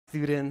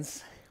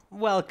Students,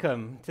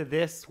 welcome to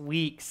this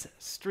week's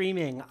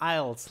streaming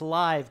IELTS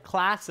live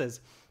classes.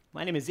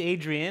 My name is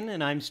Adrian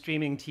and I'm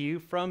streaming to you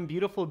from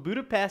beautiful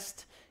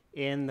Budapest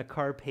in the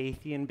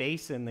Carpathian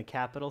Basin, the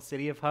capital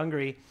city of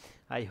Hungary.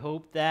 I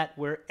hope that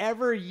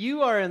wherever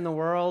you are in the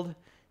world,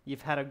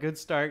 you've had a good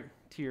start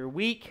to your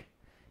week,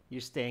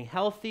 you're staying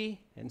healthy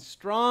and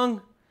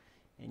strong,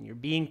 and you're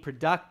being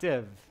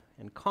productive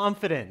and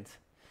confident.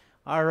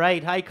 All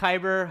right, hi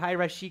Khyber, hi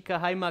Rashika,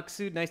 hi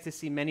Maksud. Nice to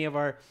see many of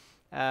our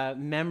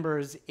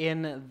members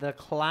in the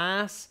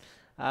class,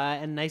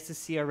 and nice to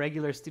see our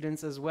regular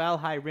students as well.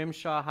 Hi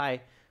Rimshaw,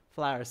 hi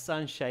Flower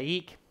Sun,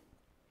 Shaikh.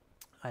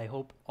 I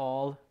hope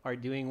all are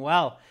doing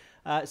well.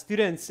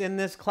 Students, in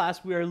this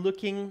class we are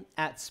looking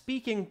at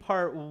speaking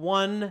part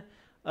 1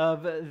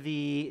 of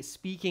the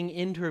speaking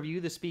interview,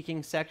 the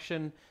speaking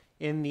section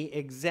in the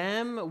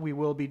exam. We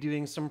will be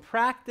doing some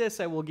practice.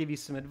 I will give you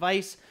some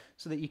advice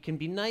so that you can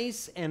be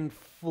nice and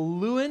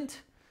fluent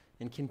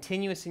and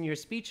continuous in your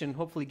speech and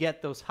hopefully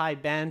get those high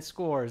band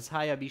scores.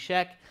 Hi,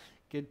 Abhishek.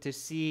 Good to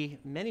see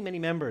many, many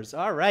members.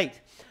 All right.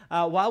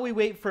 While we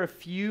wait for a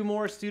few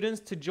more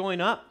students to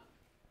join up,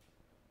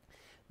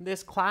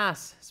 this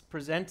class is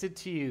presented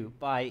to you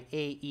by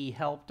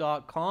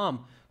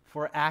aehelp.com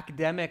for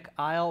academic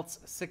IELTS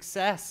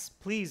success.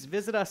 Please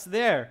visit us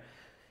there.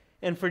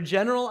 And for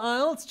general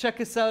IELTS,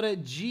 check us out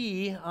at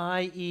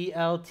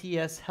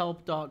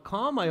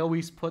IELTShelp.com. I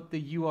always put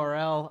the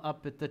URL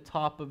up at the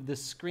top of the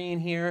screen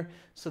here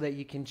so that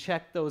you can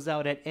check those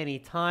out at any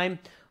time.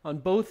 On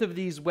both of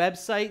these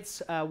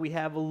websites, we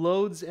have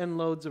loads and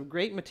loads of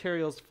great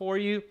materials for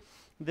you.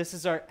 This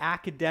is our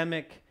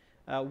academic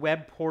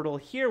web portal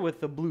here with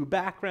the blue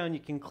background.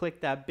 You can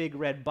click that big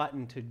red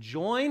button to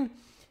join.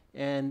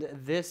 And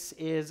this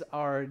is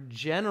our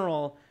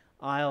general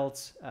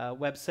IELTS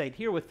website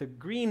here with the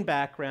green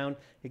background.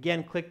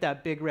 Again, click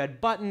that big red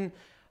button.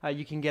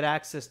 You can get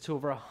access to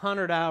over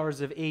 100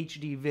 hours of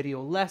HD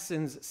video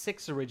lessons,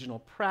 6 original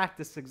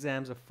practice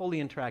exams, a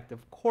fully interactive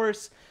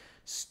course,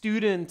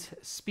 student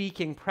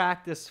speaking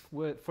practice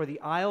for the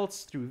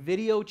IELTS through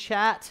video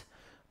chat.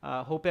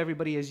 Hope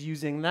everybody is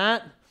using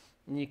that.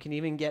 And you can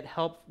even get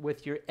help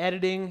with your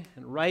editing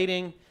and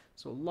writing.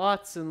 So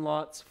lots and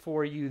lots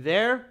for you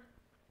there.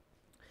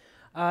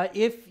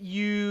 If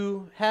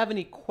you have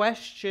any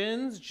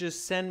questions,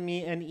 just send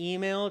me an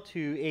email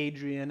to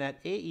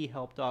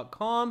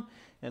adrian@aehelp.com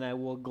and I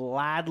will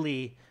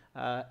gladly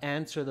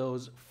answer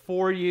those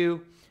for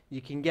you.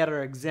 You can get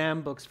our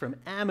exam books from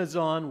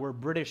Amazon. We're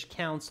British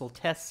Council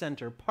Test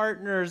Center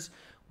partners.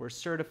 We're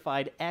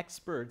certified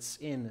experts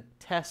in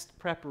test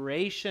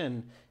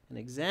preparation and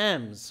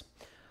exams.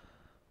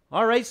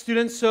 All right,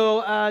 students,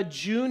 so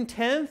June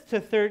 10th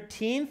to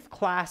 13th,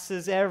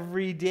 classes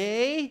every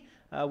day.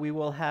 We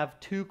will have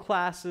 2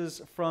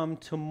 classes from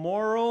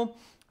tomorrow,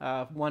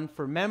 one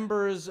for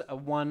members,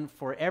 one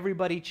for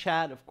everybody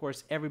chat. Of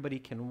course, everybody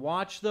can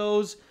watch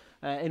those.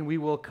 And we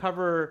will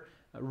cover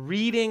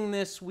reading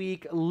this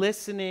week,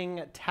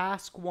 listening,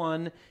 task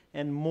 1,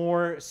 and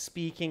more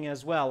speaking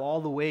as well, all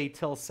the way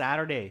till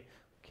Saturday.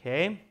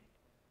 Okay?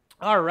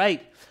 All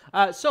right.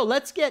 So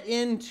let's get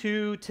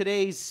into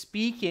today's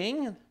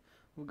speaking.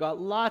 We've got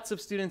lots of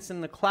students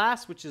in the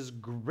class, which is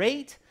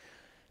great.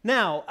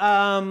 Now,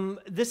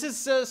 this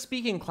is a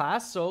speaking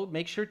class, so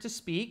make sure to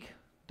speak.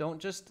 Don't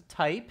just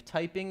type.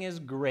 Typing is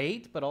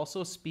great, but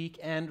also speak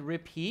and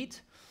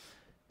repeat.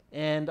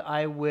 And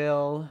I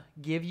will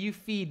give you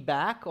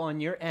feedback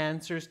on your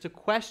answers to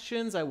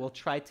questions. I will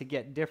try to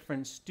get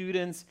different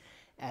students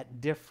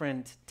at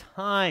different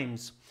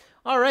times.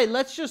 All right,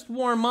 let's just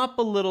warm up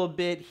a little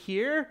bit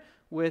here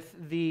with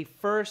the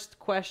first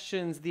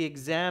questions the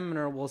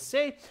examiner will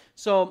say.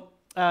 So,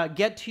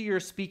 get to your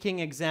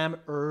speaking exam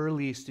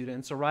early,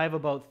 students. Arrive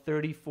about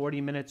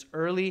 30-40 minutes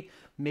early.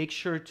 Make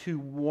sure to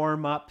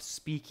warm up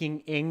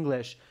speaking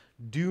English.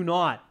 Do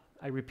not,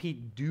 I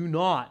repeat, do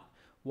not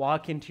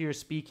walk into your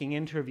speaking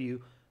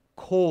interview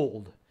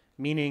cold,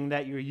 meaning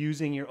that you're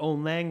using your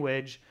own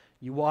language.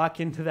 You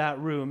walk into that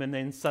room and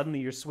then suddenly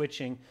you're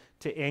switching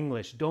to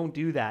English. Don't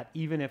do that,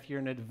 even if you're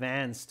an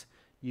advanced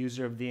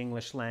user of the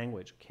English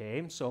language,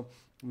 okay? So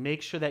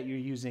make sure that you're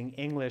using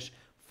English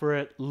for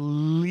at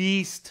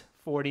least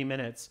 40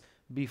 minutes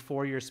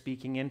before your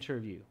speaking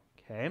interview,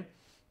 okay?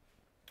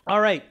 All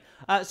right,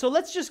 so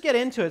let's just get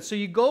into it. So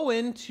you go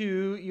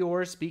into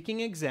your speaking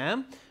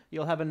exam.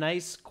 You'll have a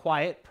nice,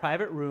 quiet,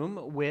 private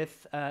room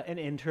with an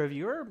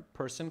interviewer,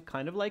 person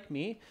kind of like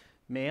me,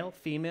 male,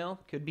 female,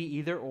 could be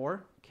either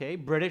or, okay?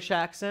 British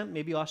accent,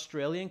 maybe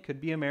Australian,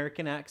 could be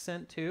American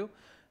accent too.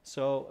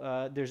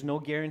 So there's no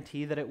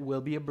guarantee that it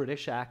will be a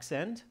British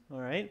accent, all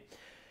right?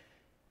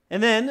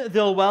 And then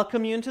they'll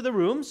welcome you into the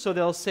room. So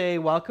they'll say,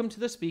 welcome to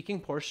the speaking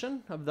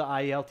portion of the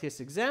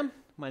IELTS exam.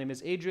 My name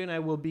is Adrian. I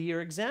will be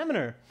your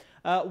examiner.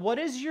 What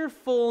is your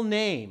full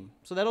name?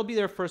 So that'll be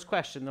their first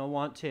question. They'll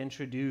want to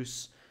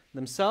introduce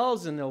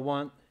themselves and they'll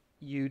want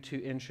you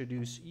to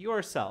introduce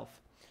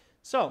yourself.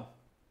 So,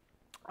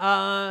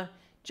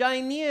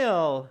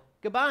 Jainil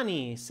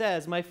Gabani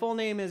says, my full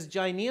name is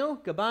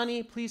Jainil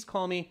Gabani. Please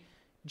call me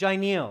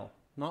Jainil.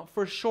 Not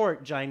for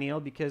short,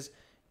 Jainil, because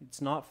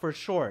it's not for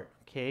short.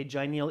 Okay,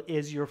 Jainil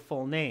is your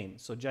full name.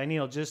 So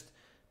Jainil,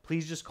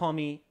 please just call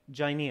me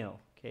Jainil.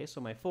 Okay,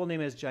 so my full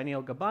name is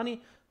Jainil Gabani.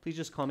 Please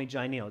just call me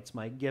Jainil. It's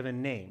my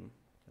given name.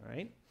 All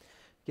right.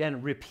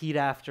 Again, repeat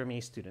after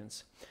me,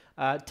 students.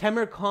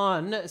 Temer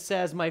Khan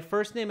says, my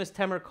first name is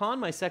Temer Khan.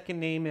 My second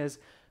name is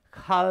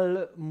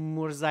Khal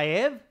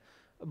Murzaev.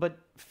 But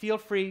feel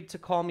free to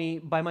call me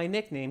by my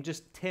nickname,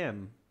 just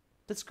Tim.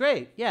 That's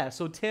great. Yeah,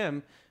 so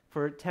Tim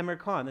for Temer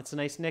Khan. That's a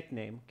nice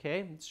nickname.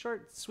 Okay, it's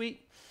short,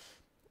 sweet,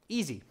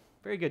 easy.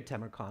 Very good,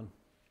 Temer Khan.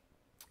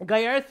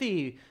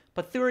 Gayarthi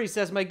Pathuri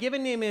says, my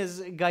given name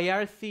is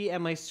Gayarthi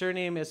and my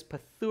surname is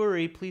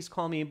Pathuri. Please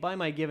call me by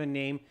my given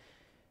name,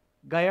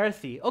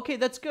 Gayarthi. Okay,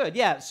 that's good.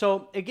 Yeah,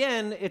 so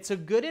again, it's a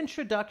good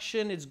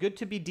introduction. It's good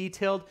to be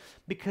detailed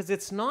because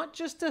it's not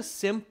just a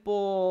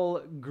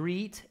simple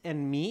greet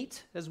and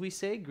meet, as we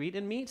say, greet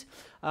and meet,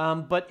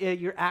 but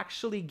you're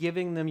actually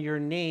giving them your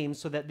name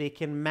so that they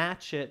can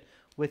match it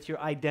with your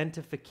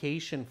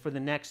identification for the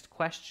next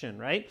question,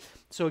 right?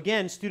 So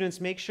again,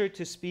 students, make sure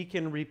to speak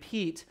and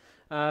repeat.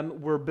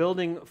 We're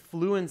building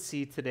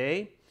fluency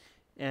today,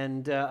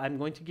 and I'm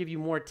going to give you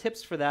more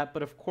tips for that,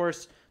 but of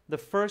course, the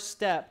first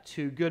step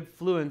to good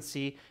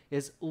fluency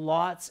is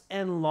lots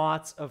and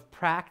lots of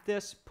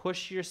practice.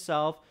 Push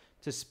yourself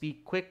to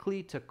speak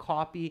quickly, to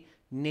copy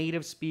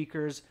native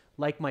speakers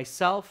like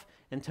myself,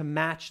 and to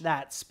match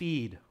that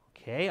speed.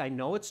 Okay, I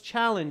know it's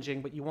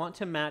challenging, but you want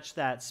to match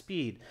that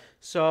speed.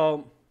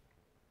 So,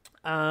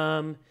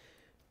 my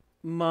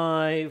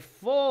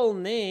full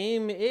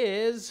name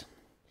is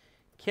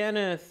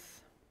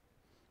Kenneth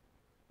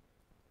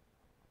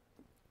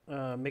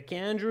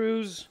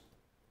McAndrews.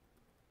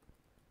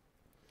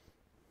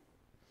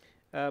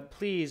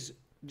 Please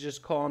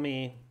just call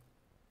me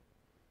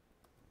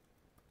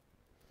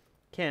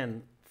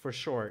Ken for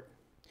short.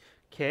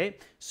 Okay,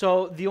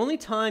 so the only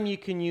time you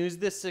can use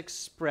this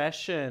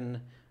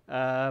expression,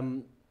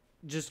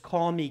 just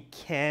call me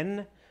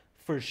Ken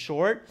for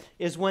short,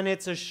 is when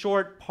it's a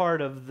short part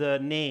of the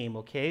name.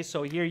 Okay,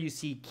 so here you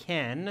see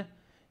Ken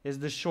is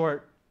the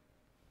short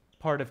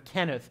part of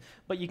Kenneth,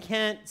 but you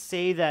can't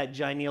say that,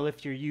 Jainil,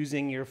 if you're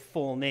using your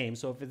full name.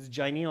 So if it's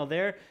Jainil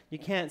there, you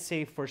can't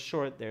say for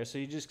short there. So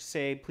you just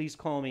say, please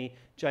call me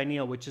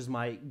Jainil, which is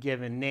my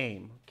given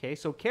name. Okay,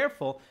 so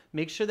careful.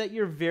 Make sure that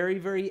you're very,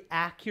 very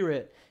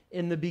accurate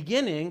in the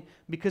beginning,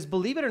 because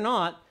believe it or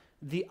not,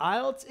 the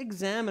IELTS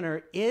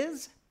examiner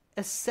is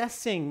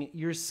assessing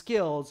your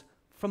skills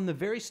from the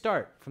very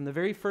start, from the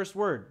very first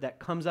word that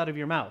comes out of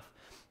your mouth.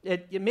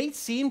 It may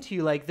seem to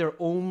you like they're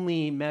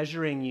only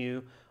measuring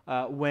you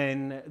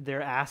when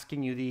they're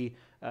asking you the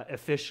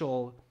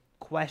official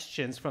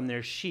questions from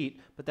their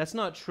sheet, but that's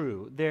not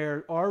true.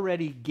 They're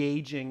already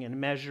gauging and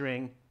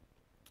measuring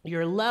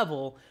your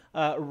level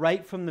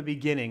right from the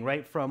beginning,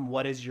 right from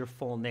what is your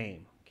full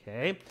name,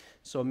 okay?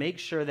 So make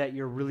sure that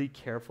you're really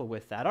careful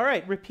with that. All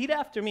right, repeat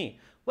after me.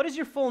 What is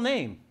your full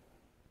name?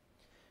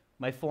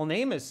 My full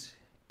name is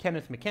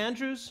Kenneth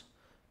McAndrews.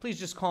 Please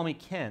just call me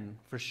Ken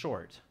for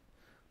short.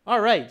 All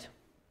right.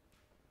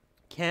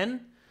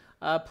 Ken,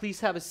 please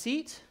have a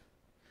seat.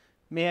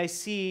 May I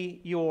see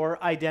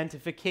your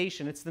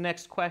identification? It's the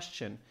next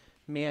question.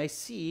 May I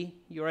see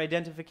your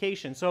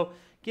identification? So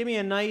give me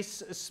a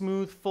nice,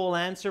 smooth, full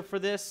answer for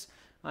this.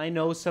 I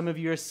know some of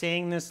you are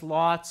saying this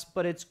lots,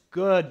 but it's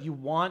good. You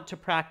want to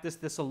practice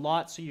this a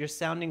lot so you're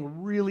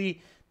sounding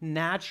really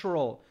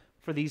natural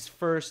for these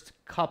first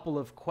couple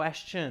of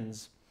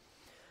questions.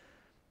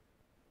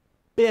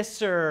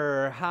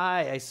 Bisser,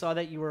 hi. I saw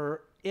that you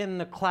were in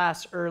the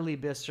class early,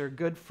 Bisser.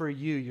 Good for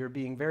you. You're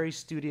being very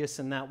studious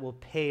and that will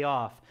pay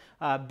off.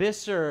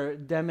 Bisser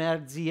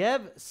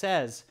Demerziev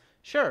says,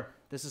 sure,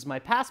 this is my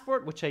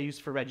passport, which I use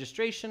for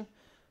registration.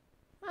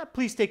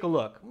 Please take a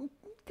look.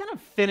 Kind of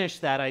finish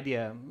that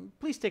idea.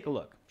 Please take a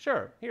look.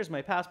 Sure, here's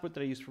my passport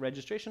that I use for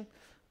registration.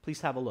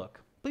 Please have a look.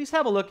 Please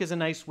have a look is a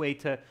nice way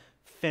to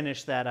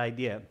finish that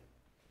idea.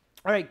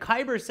 All right,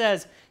 Kyber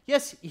says,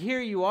 yes,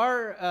 here you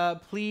are.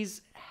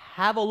 Please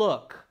have a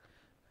look.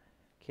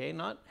 Okay,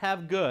 not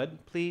have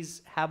good.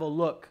 Please have a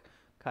look,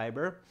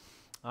 Kyber.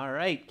 All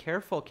right,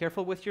 careful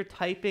with your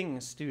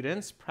typing,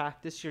 students.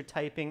 Practice your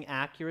typing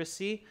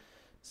accuracy.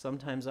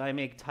 Sometimes I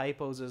make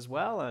typos as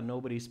well.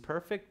 Nobody's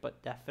perfect,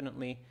 but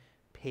definitely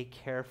pay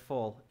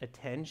careful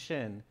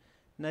attention.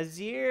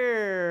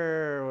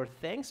 Nazir,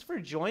 thanks for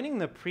joining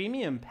the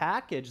premium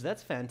package.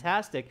 That's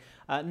fantastic.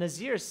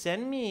 Nazir,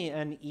 send me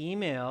an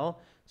email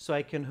so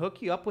I can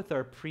hook you up with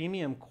our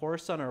premium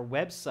course on our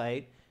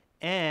website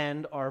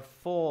and our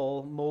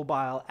full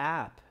mobile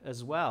app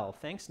as well.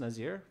 Thanks,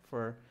 Nazir,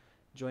 for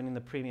joining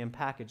the premium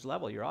package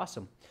level. You're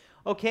awesome.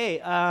 Okay,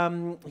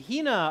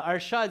 Hina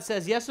Arshad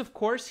says, yes, of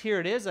course, here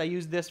it is. I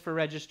use this for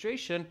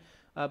registration.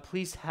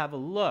 Please have a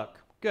look.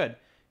 Good.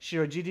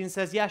 Shirojidin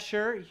says, yeah,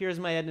 sure. Here's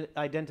my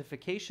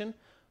identification,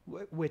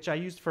 which I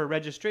used for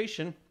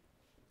registration.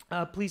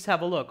 Please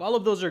have a look. All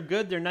of those are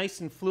good. They're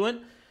nice and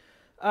fluent.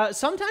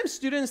 Sometimes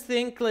students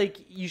think like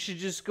you should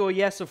just go,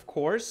 yes, of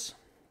course.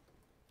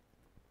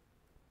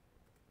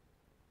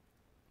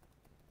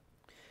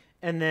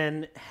 and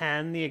then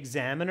hand the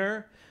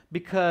examiner,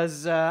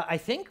 because I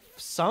think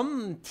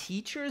some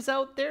teachers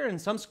out there in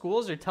some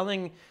schools are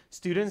telling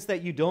students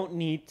that you don't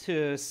need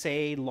to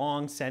say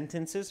long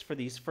sentences for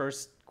these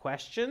first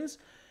questions.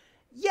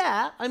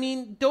 Yeah, I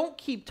mean, don't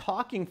keep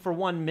talking for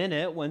 1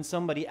 minute when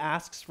somebody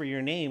asks for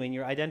your name and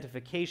your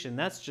identification.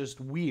 That's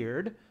just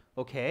weird,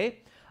 okay?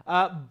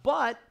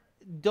 But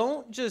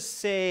don't just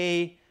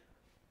say,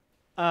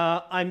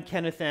 I'm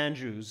Kenneth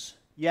Andrews.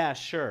 Yeah,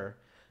 sure.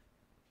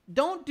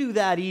 Don't do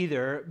that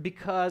either,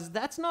 because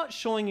that's not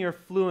showing your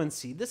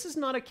fluency. This is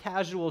not a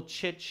casual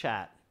chit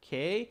chat,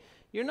 okay?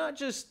 You're not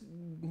just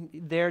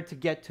there to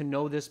get to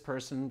know this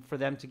person for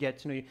them to get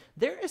to know you.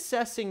 They're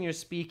assessing your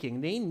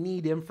speaking. They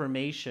need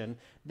information.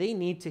 They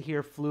need to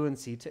hear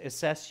fluency to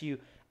assess you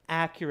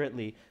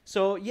accurately.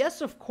 So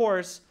yes, of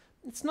course,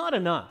 it's not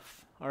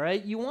enough, all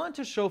right? You want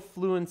to show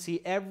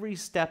fluency every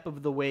step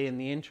of the way in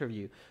the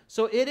interview.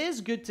 So it is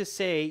good to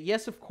say,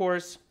 yes, of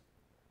course,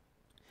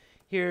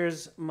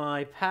 here's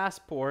my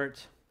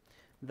passport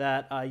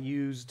that I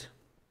used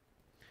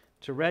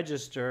to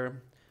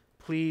register.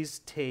 Please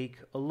take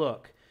a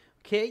look.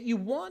 Okay, you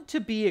want to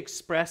be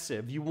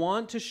expressive. You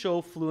want to show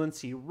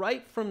fluency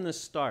right from the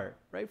start,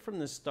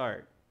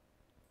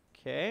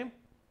 Okay?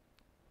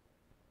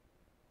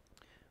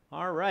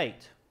 All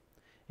right.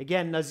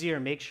 Again, Nazir,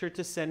 make sure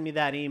to send me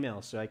that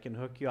email so I can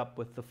hook you up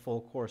with the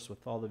full course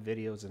with all the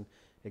videos and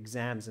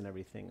exams and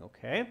everything,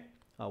 okay?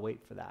 I'll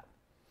wait for that.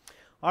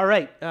 All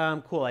right,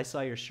 cool. I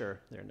saw your sure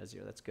there,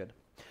 Nazir. That's good.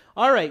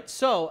 All right,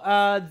 so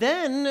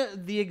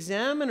then the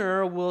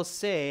examiner will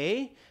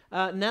say,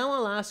 now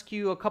I'll ask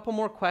you a couple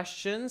more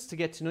questions to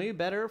get to know you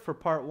better for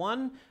part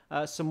 1,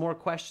 some more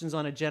questions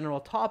on a general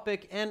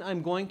topic, and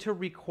I'm going to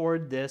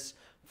record this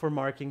for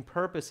marking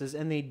purposes.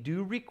 And they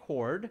do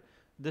record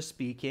the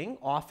speaking.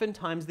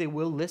 Oftentimes they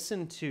will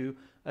listen to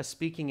a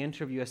speaking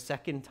interview a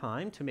second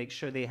time to make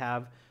sure they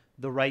have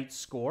the right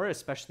score,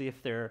 especially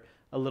if they're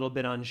a little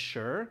bit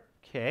unsure.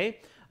 Okay,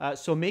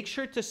 so make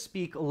sure to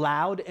speak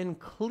loud and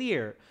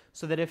clear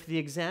so that if the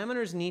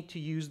examiners need to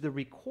use the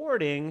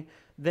recording,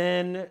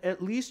 then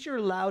at least you're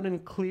loud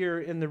and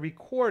clear in the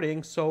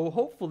recording, so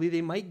hopefully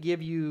they might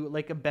give you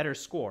like a better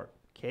score,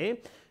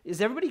 okay? Is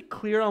everybody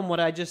clear on what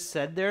I just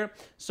said there?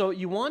 So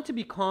you want to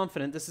be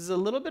confident. This is a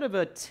little bit of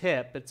a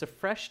tip. It's a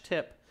fresh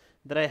tip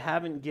that I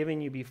haven't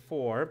given you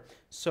before.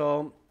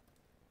 So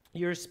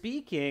your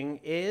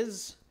speaking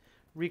is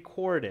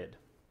recorded.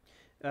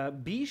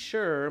 Be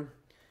sure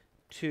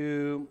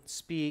to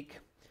speak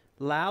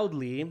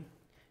loudly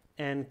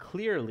and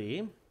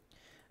clearly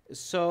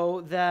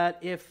so that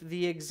if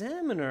the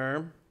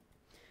examiner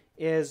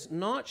is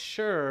not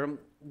sure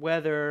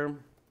whether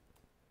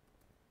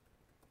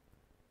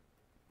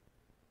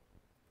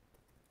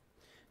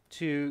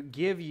to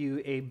give you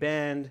a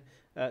band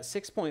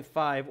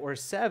 6.5 or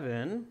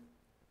 7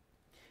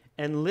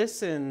 and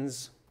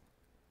listens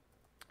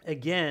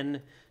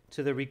again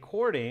to the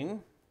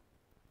recording,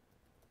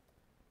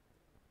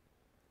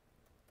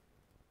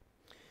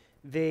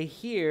 they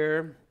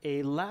hear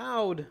a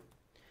loud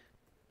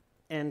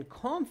and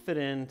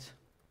confident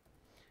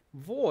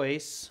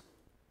voice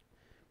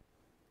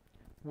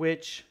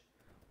which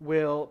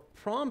will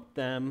prompt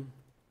them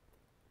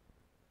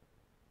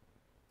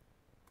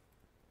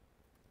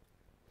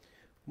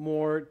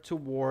more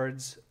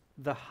towards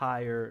the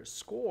higher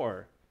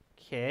score.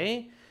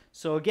 Okay?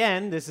 So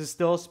again, this is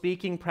still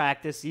speaking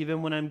practice.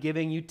 Even when I'm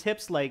giving you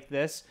tips like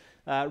this,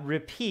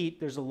 repeat.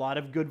 There's a lot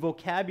of good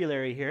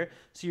vocabulary here.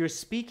 So your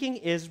speaking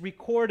is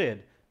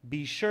recorded.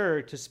 Be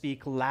sure to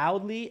speak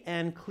loudly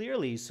and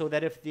clearly so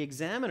that if the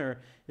examiner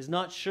is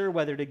not sure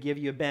whether to give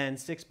you a band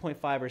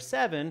 6.5 or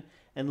 7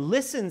 and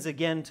listens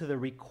again to the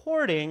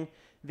recording,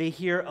 they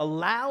hear a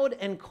loud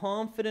and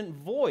confident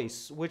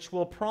voice which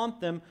will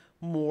prompt them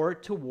more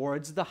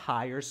towards the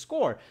higher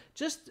score.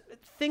 Just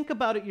think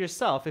about it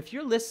yourself. If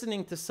you're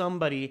listening to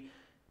somebody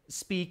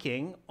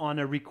speaking on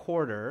a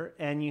recorder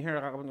and you hear,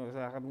 you're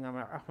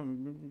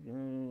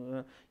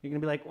going to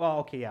be like, well,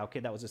 okay, yeah, okay,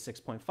 that was a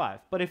 6.5.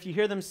 But if you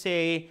hear them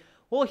say,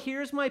 well,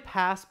 here's my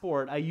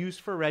passport I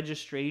used for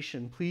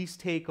registration, please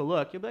take a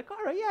look, you'll be like,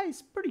 all right, yeah,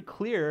 he's pretty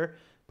clear,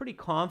 pretty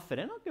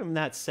confident, I'll give him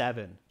that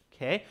 7.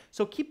 Okay,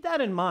 so keep that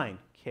in mind.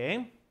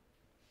 Okay,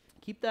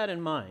 keep that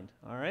in mind.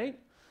 All right,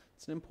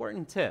 it's an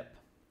important tip.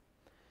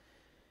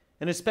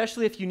 And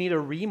especially if you need a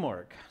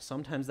remark.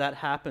 Sometimes that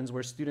happens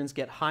where students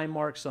get high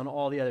marks on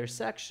all the other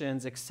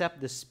sections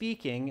except the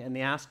speaking, and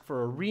they ask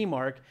for a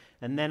remark,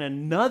 and then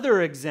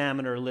another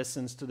examiner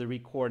listens to the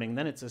recording.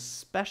 Then it's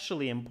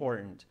especially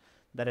important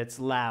that it's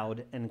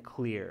loud and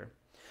clear.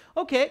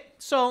 Okay,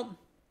 so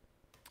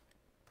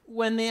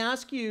when they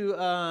ask you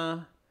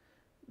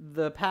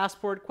the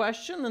passport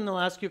question, then they'll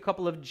ask you a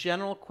couple of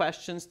general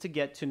questions to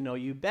get to know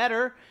you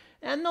better,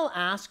 and they'll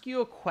ask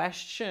you a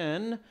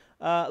question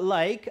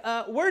like,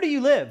 where do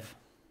you live?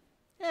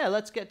 Yeah,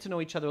 let's get to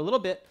know each other a little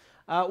bit.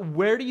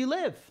 Where do you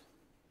live?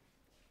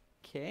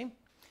 Okay.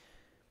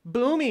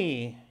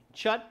 Boomy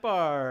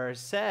Chutbar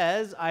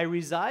says, I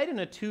reside in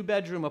a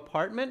 2-bedroom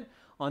apartment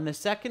on the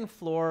second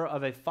floor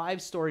of a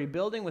 5-story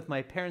building with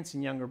my parents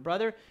and younger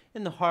brother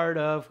in the heart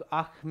of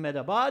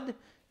Ahmedabad,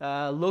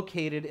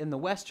 located in the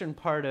western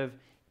part of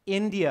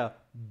India.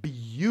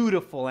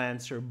 Beautiful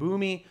answer,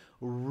 Bhumi.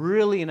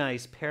 Really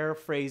nice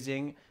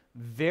paraphrasing,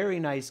 very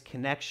nice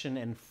connection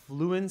and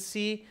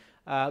fluency,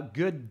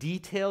 good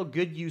detail,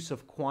 good use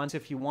of quant.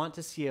 If you want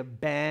to see a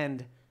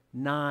band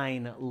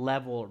 9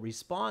 level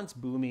response,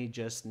 Bhumi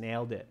just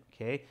nailed it.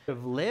 Okay,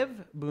 of live,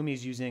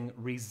 Bhumi's using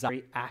reside,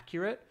 very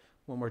accurate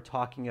when we're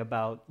talking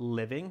about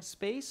living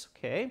space.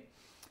 Okay.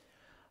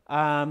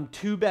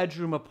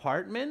 2-bedroom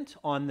apartment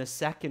on the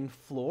second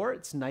floor.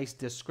 It's a nice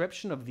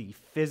description of the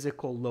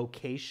physical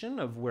location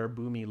of where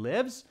Bhumi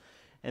lives.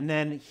 And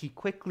then he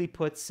quickly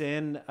puts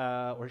in,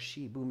 or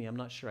she, Bhumi, I'm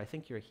not sure. I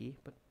think you're a he,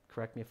 but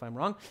correct me if I'm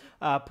wrong.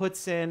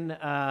 Puts in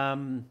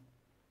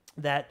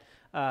that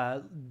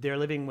they're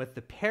living with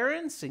the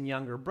parents and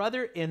younger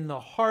brother in the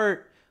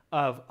heart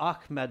of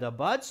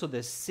Ahmedabad. So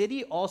the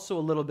city, also a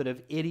little bit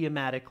of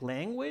idiomatic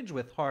language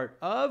with heart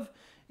of,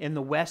 in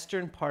the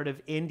western part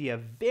of India.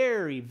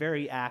 Very,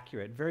 very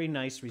accurate. Very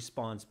nice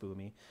response,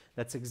 Bhumi.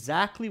 That's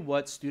exactly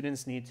what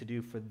students need to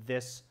do for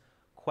this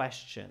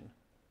question,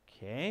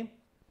 okay,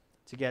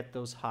 to get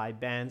those high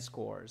band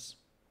scores.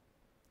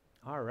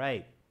 All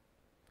right.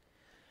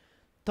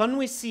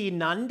 Tanwisi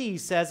Nandi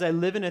says, I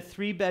live in a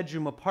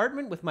 3-bedroom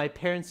apartment with my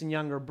parents and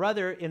younger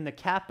brother in the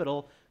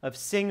capital of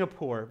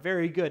Singapore.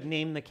 Very good.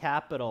 Name the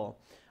capital.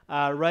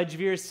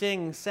 Rajveer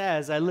Singh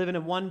says, I live in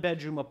a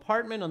 1-bedroom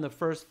apartment on the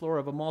first floor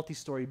of a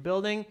multi-story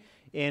building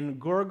in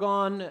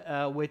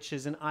Gurgaon, which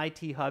is an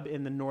IT hub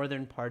in the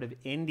northern part of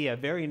India.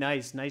 Very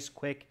nice. Nice,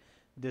 quick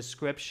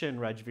description,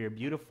 Rajveer.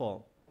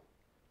 Beautiful.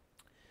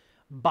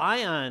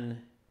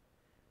 Bayan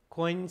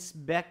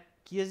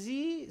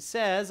Koinsbekizi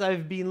says,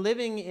 I've been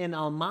living in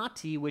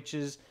Almaty, which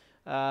is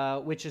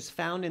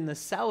found in the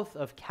south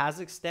of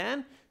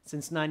Kazakhstan.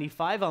 Since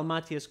 95,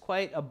 Almaty is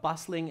quite a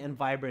bustling and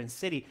vibrant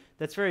city.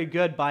 That's very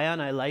good,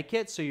 Bayan. I like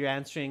it. So you're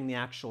answering the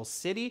actual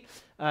city.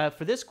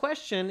 For this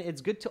question,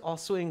 it's good to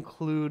also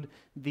include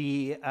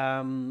the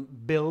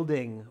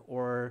building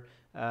or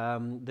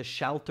the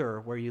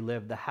shelter where you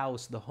live, the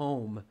house, the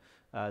home,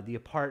 the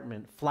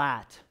apartment,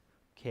 flat.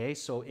 Okay,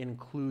 so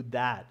include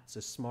that. It's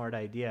a smart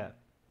idea.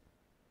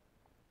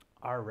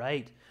 All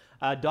right.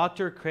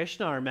 Dr.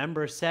 Krishna, our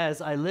member,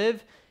 says, I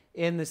live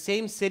in the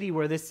same city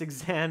where this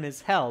exam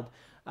is held.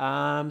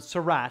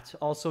 Surat,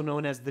 also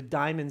known as the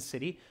Diamond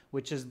City,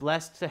 which is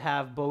blessed to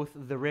have both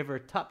the river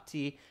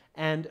Tapti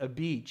and a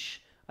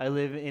beach. I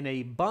live in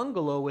a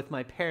bungalow with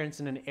my parents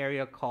in an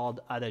area called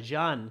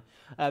Adajan.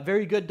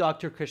 Very good,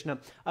 Dr. Krishna.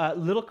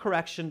 Little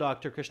correction,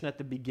 Dr. Krishna, at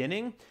the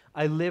beginning.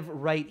 I live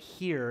right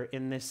here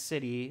in this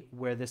city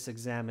where this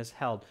exam is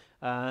held.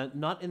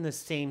 Not in the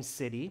same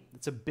city.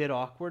 It's a bit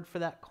awkward for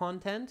that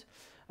content.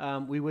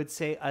 We would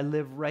say, I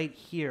live right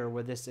here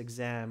where this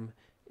exam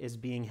is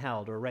being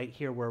held, or right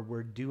here where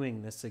we're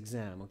doing this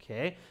exam,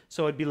 okay?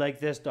 So it'd be like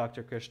this,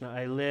 Dr. Krishna.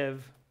 I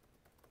live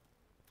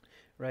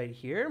right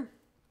here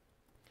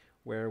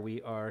where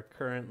we are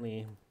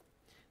currently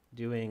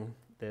doing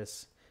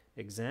this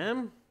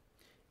exam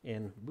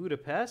in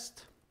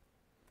Budapest,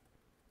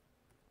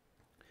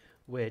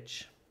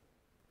 which,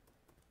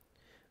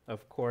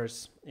 of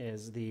course,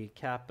 is the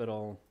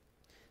capital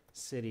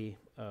city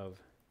of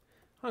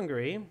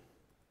Hungary.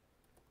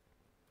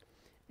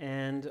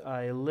 And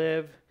I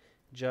live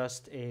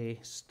just a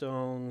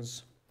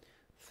stone's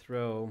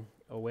throw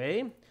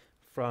away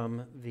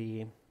from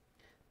the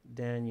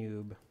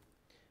Danube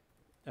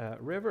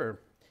River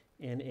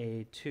in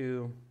a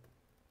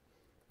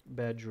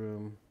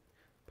 2-bedroom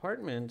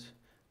apartment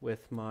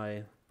with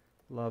my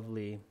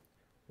lovely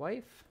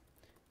wife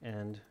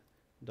and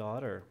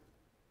daughter.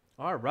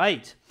 All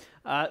right.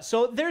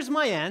 So there's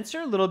my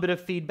answer. A little bit of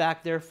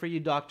feedback there for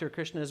you, Dr.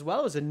 Krishna, as well.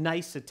 It was a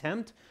nice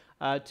attempt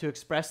to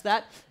express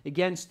that.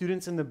 Again,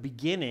 students, in the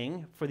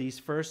beginning, for these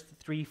first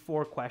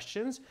 3-4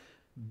 questions,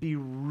 be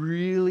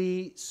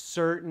really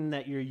certain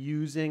that you're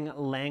using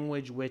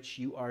language which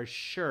you are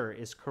sure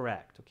is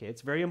correct. Okay,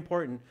 it's very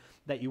important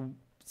that you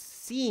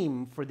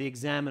seem for the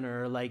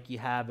examiner like you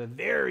have a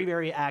very,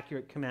 very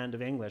accurate command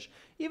of English.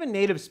 Even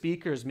native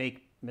speakers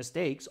make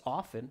mistakes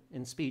often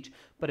in speech,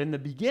 but in the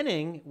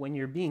beginning, when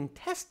you're being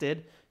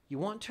tested, you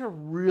want to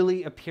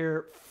really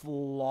appear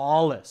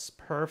flawless,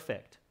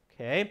 perfect.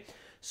 Okay.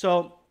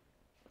 So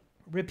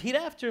repeat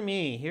after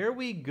me. Here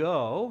we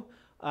go.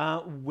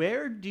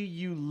 Where do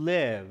you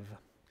live?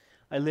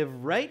 I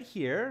live right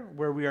here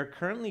where we are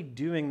currently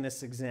doing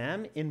this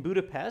exam in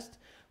Budapest,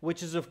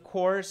 which is, of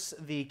course,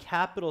 the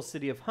capital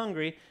city of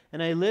Hungary.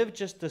 And I live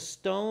just a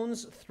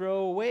stone's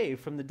throw away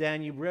from the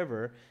Danube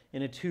River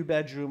in a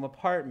 2-bedroom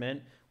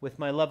apartment with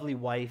my lovely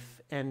wife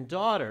and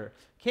daughter.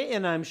 Okay,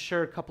 and I'm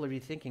sure a couple of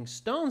you thinking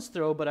stone's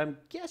throw, but I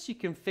guess you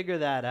can figure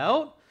that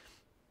out.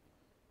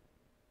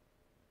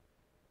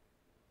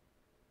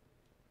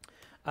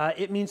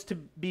 It means to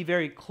be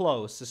very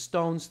close. A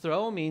stone's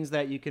throw means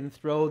that you can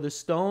throw the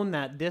stone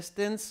that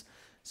distance.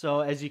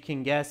 So as you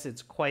can guess,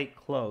 it's quite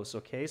close,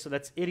 okay? So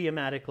that's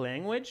idiomatic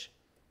language.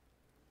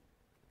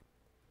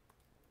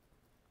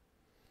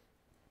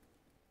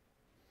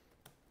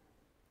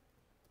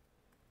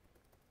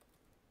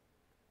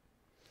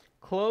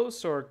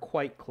 Close or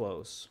quite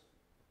close?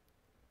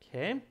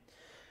 Okay.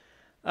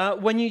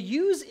 When you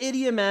use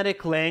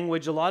idiomatic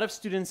language, a lot of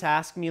students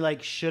ask me,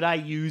 like, should I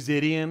use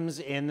idioms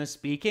in the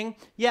speaking?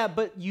 Yeah,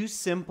 but use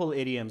simple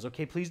idioms,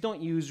 okay? Please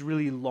don't use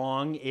really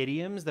long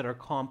idioms that are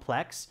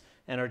complex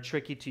and are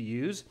tricky to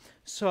use.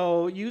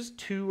 So use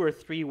 2 or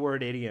 3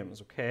 word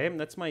idioms, okay?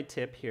 That's my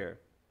tip here.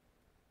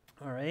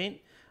 All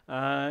right.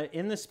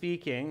 In the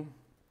speaking,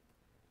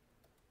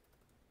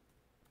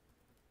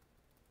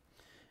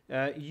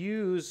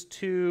 use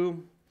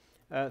 2,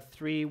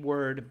 3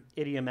 word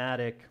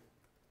idiomatic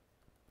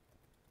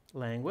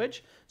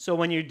language. So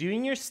when you're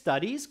doing your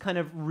studies, kind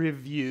of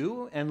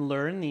review and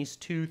learn these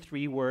 2,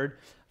 3 word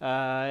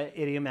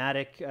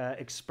idiomatic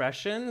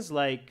expressions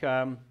like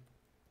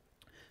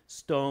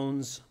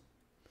stones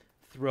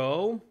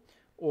throw,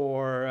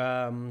 or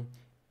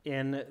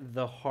in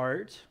the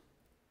heart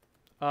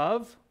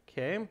of.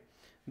 Okay,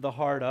 the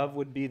heart of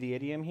would be the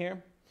idiom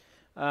here.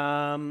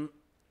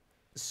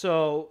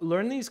 So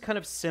learn these kind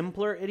of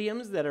simpler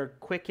idioms that are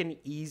quick and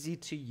easy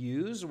to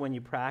use when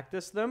you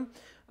practice them.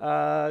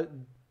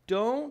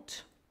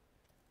 Don't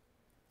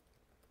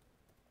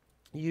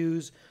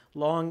use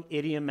long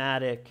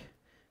idiomatic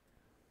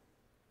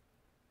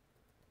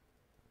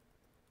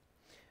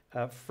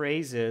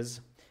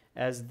phrases,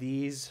 as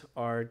these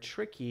are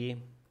tricky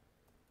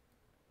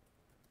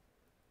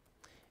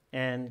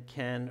and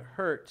can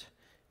hurt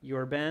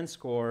your band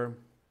score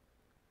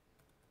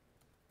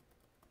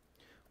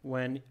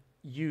when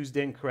used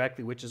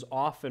incorrectly, which is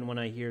often when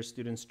I hear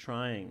students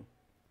trying.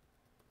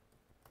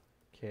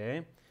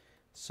 Okay,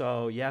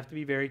 so you have to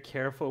be very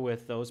careful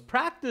with those.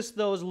 Practice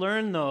those,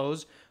 learn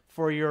those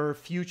for your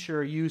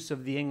future use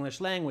of the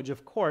English language,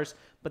 of course,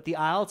 but the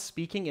IELTS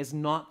speaking is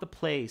not the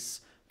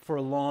place for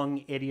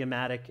long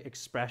idiomatic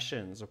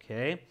expressions,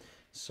 okay?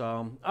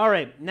 So, all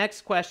right,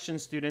 next question,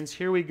 students.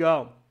 Here we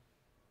go.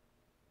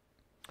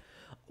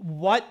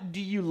 What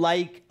do you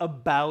like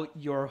about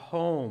your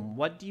home?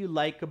 What do you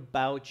like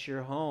about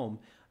your home?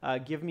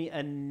 Give me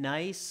a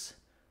nice,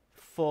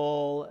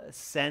 full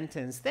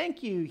sentence.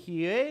 Thank you,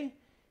 Hue.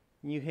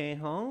 Hue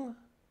Hong.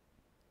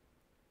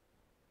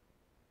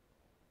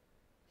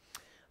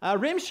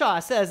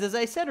 Rimshaw says, as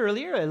I said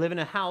earlier, I live in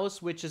a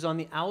house which is on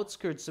the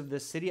outskirts of the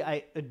city.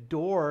 I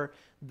adore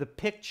the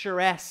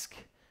picturesque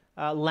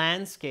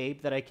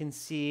landscape that I can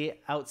see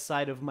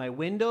outside of my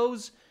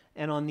windows.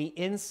 And on the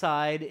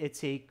inside,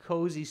 it's a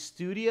cozy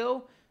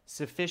studio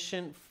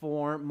sufficient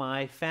for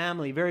my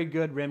family. Very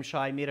good, Rimshaw.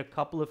 I made a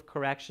couple of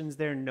corrections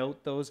there.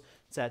 Note those.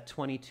 It's at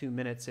 22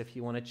 minutes if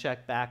you want to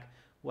check back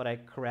what I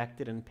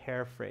corrected and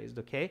paraphrased,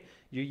 okay?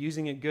 You're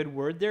using a good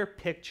word there,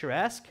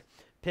 picturesque.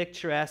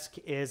 Picturesque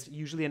is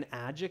usually an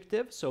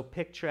adjective. So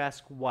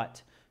picturesque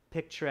what?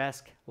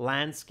 Picturesque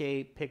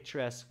landscape,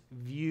 picturesque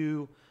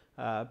view,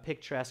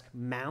 picturesque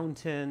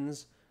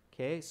mountains,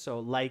 okay? So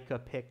like a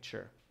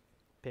picture.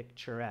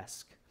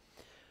 Picturesque.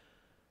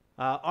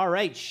 All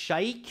right,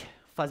 Shaikh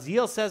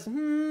Fazil says,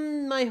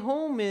 my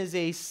home is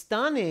a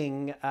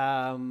stunning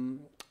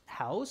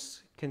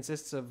house,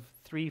 consists of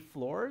 3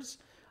 floors.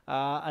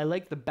 I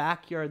like the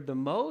backyard the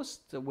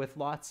most, with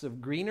lots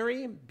of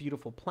greenery,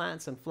 beautiful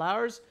plants and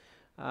flowers,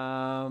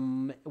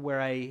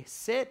 where I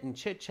sit and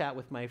chit-chat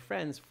with my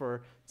friends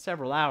for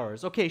several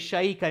hours. Okay,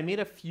 Shaikh, I made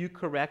a few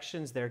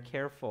corrections there,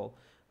 careful.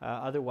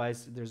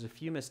 Otherwise, there's a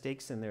few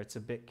mistakes in there. It's a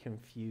bit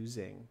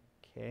confusing,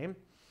 okay?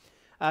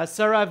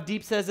 Sarav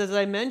Deep says, as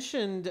I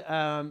mentioned,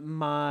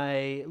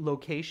 my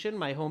location,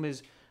 my home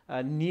is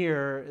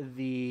near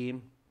the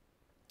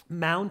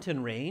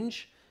mountain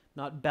range,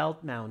 not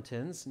Belt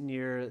Mountains,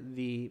 near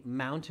the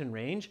mountain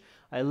range.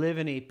 I live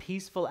in a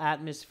peaceful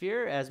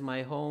atmosphere as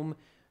my home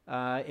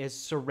is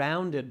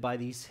surrounded by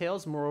these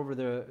hills. Moreover,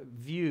 the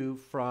view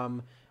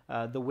from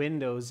the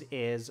windows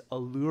is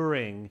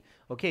alluring.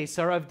 Okay,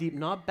 Sarav Deep,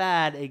 not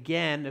bad.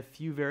 Again, a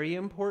few very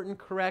important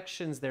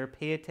corrections there.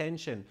 Pay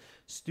attention.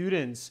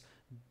 Students,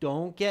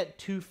 don't get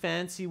too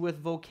fancy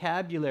with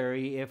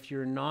vocabulary if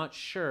you're not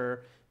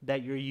sure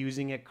that you're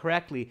using it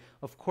correctly.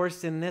 Of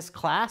course, in this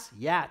class,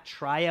 yeah,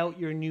 try out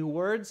your new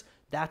words.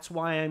 That's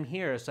why I'm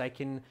here, so I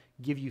can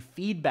give you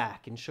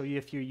feedback and show you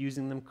if you're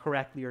using them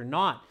correctly or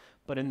not.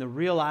 But in the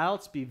real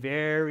IELTS, be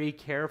very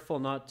careful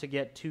not to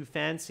get too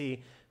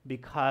fancy,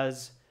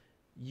 because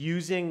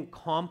using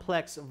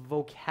complex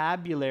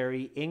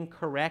vocabulary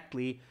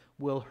incorrectly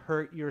will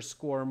hurt your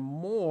score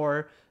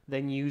more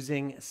than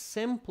using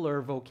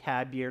simpler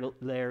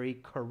vocabulary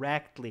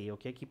correctly.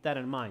 Okay, keep that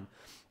in mind.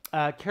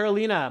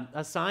 Carolina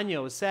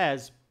Asano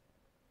says,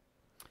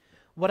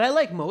 what I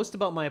like most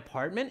about my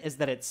apartment is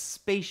that it's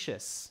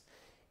spacious.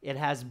 It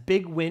has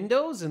big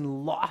windows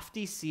and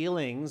lofty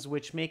ceilings,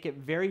 which make it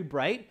very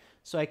bright,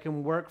 so I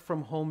can work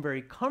from home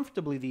very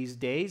comfortably these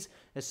days,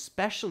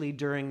 especially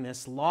during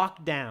this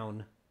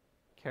lockdown.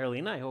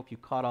 Carolina, I hope you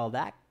caught all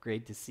that.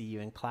 Great to see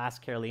you in class,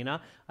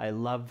 Carolina. I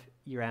love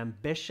your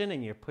ambition,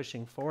 and you're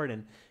pushing forward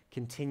and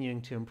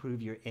continuing to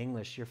improve your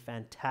English. You're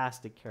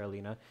fantastic,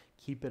 Carolina.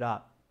 Keep it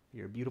up.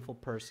 You're a beautiful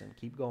person.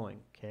 Keep going,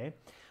 okay?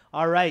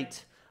 All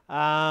right.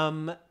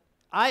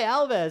 I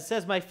Alves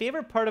says, my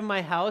favorite part of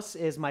my house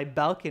is my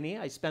balcony.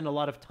 I spend a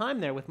lot of time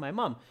there with my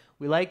mom.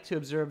 We like to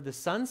observe the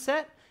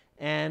sunset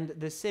and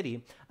the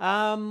city.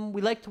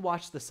 We like to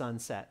watch the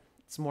sunset.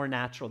 It's more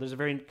natural. There's a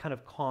very kind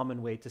of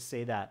common way to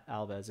say that,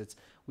 Alves. It's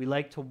we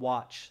like to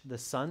watch the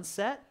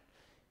sunset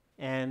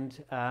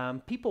and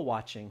people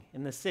watching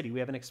in the city. We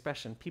have an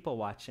expression, people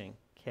watching,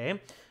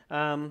 okay?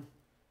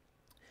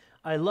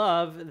 I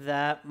love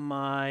that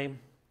my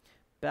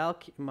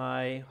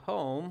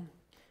home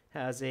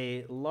has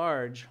a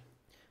large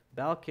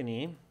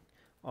balcony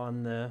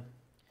on the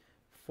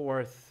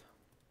 4th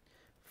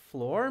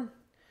floor,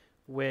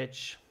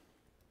 which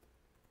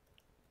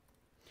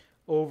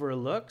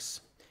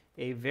overlooks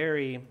a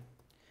very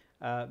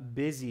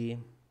busy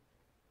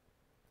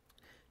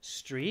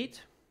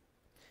street.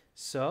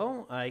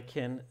 So I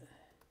can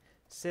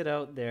sit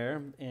out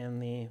there in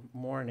the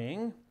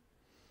morning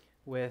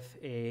with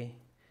a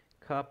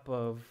cup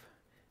of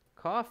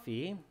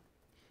coffee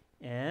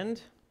and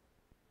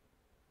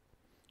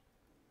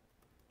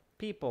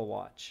people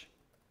watch.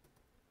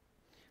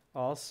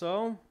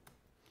 Also,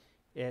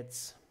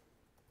 it's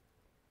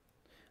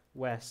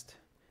west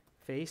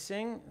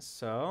facing,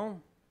 so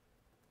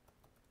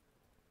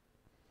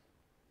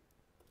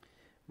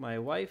my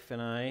wife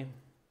and I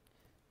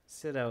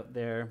sit out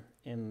there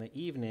in the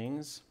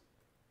evenings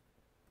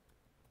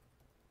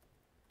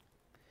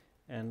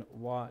and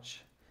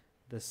watch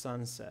the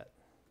sunset.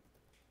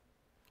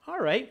 All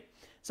right,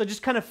 so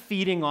just kind of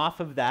feeding off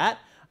of that,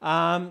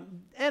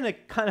 and a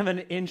kind of an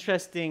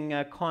interesting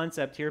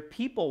concept here,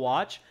 people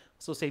watch.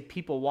 So say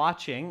people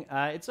watching.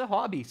 It's a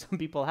hobby some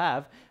people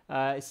have,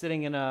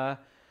 sitting in a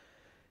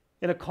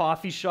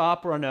coffee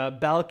shop or on a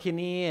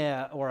balcony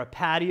or a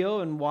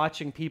patio and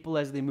watching people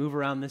as they move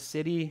around the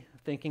city,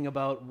 thinking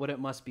about what it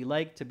must be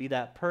like to be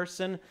that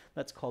person.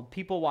 That's called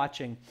people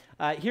watching.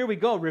 Here we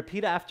go.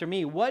 Repeat after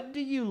me. What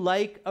do you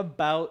like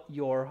about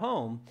your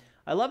home?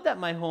 I love that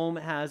my home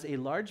has a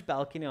large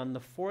balcony on the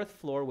 4th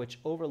floor, which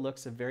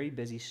overlooks a very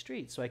busy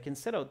street. So I can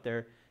sit out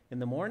there in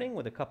the morning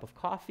with a cup of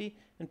coffee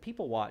and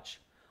people watch.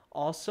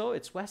 Also,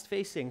 it's west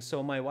facing,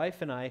 so my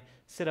wife and I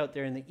sit out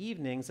there in the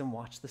evenings and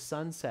watch the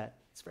sunset.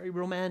 It's very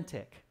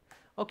romantic.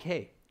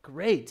 Okay,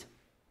 great.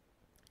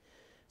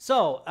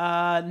 So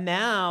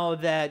now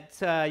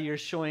that you're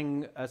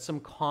showing some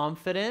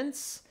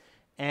confidence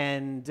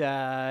and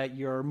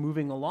you're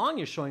moving along,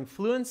 you're showing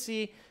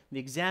fluency, the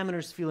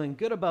examiner's feeling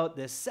good about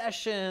this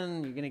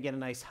session, you're going to get a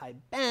nice high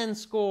band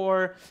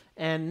score,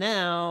 and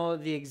now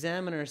the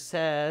examiner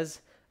says,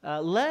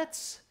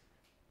 let's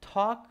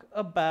talk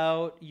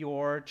about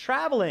your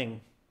traveling.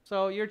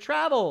 So your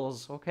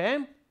travels, okay?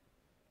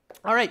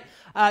 All right.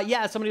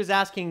 Yeah, somebody was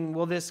asking,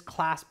 will this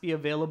class be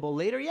available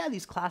later? Yeah,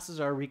 these classes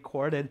are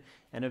recorded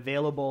and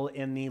available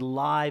in the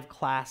live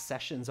class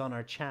sessions on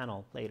our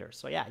channel later.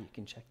 So yeah, you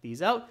can check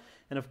these out.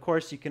 And of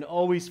course, you can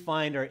always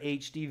find our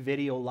HD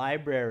video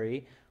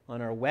library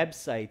on our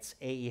websites,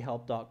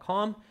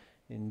 aehelp.com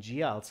and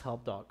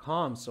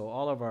gieltshelp.com. So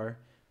all of our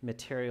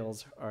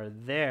materials are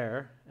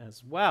there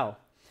as well.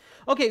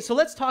 Okay, so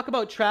let's talk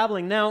about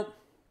traveling. Now,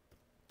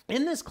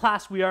 in this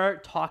class, we are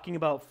talking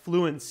about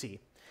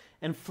fluency.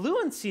 And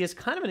fluency is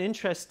kind of an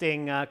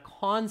interesting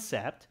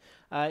concept.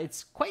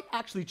 It's quite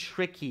actually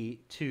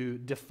tricky to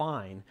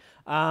define.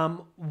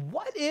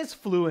 What is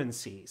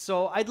fluency?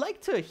 So I'd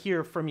like to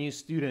hear from you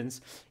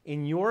students,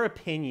 in your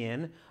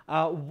opinion,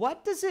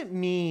 what does it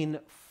mean,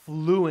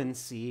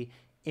 fluency,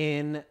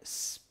 in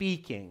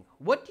speaking?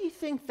 What do you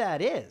think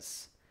that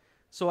is?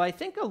 So I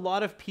think a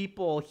lot of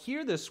people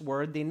hear this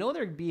word, they know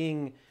they're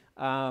being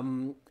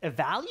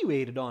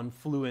evaluated on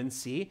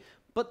fluency,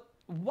 but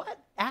what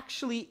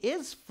actually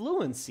is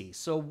fluency?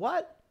 So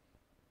what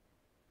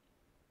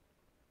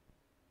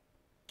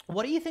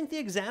do you think the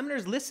examiner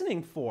is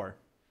listening for?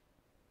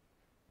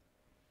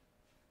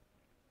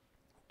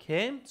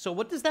 Okay, so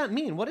what does that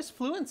mean? What is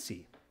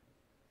fluency?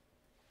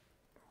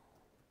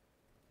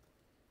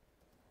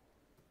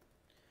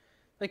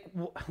 Like,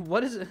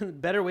 what is a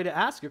better way to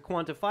ask it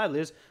quantifiably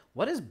is,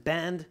 what is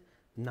band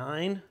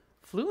 9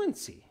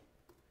 fluency?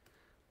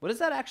 What does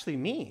that actually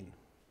mean?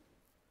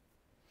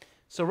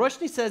 So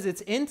Roshni says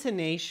it's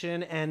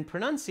intonation and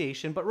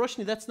pronunciation, but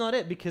Roshni, that's not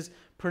it, because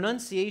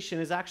pronunciation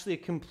is actually a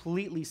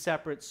completely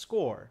separate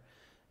score.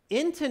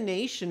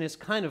 Intonation is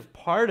kind of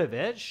part of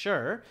it,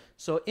 sure.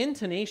 So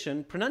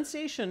intonation,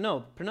 pronunciation,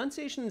 no,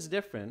 pronunciation is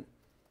different.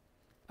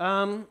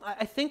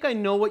 I think I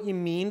know what you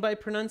mean by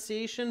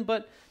pronunciation,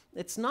 but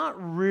it's not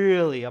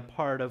really a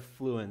part of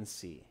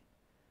fluency.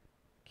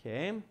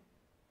 Okay.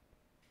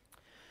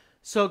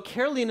 So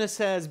Carolina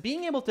says,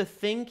 being able to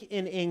think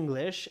in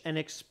English and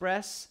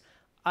express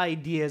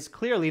ideas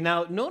clearly.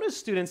 Now, notice,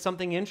 students,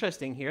 something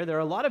interesting here. There are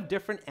a lot of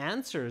different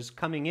answers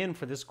coming in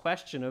for this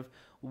question of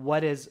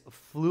what is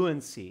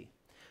fluency.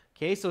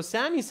 Okay, so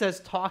Sammy says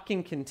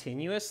talking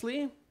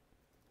continuously.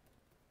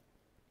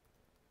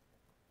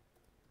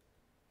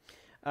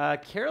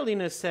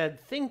 Carolina said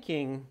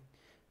thinking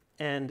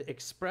and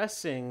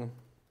expressing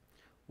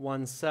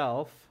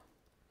oneself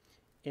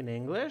in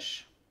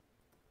English.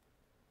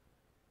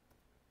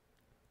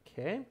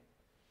 Okay.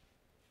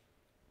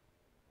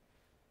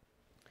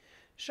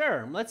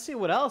 Sure. Let's see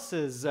what else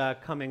is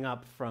coming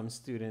up from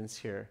students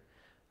here.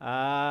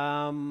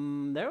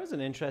 There was an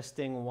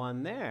interesting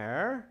one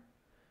there,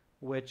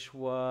 which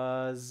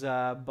was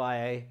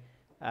by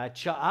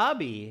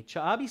Chaabi.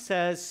 Chaabi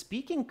says,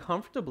 speaking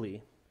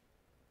comfortably.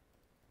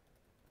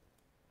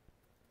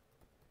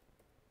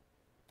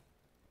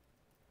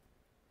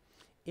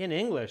 In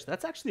English.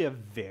 That's actually a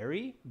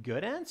very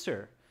good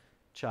answer,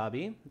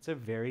 Chaabi. It's a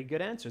very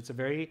good answer. It's a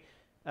very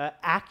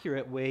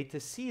accurate way to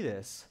see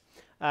this.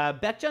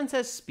 Bekjan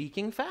says,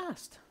 speaking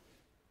fast.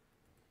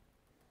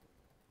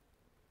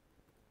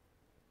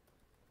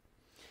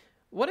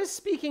 What is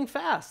speaking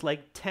fast?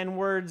 Like 10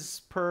 words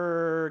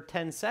per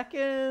 10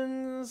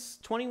 seconds,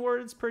 20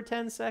 words per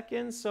 10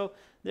 seconds? So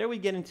there we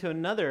get into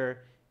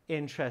another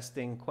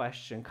interesting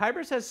question.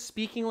 Kyber says,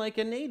 speaking like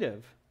a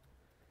native.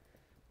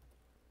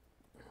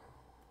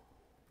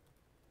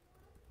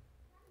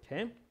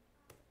 Okay.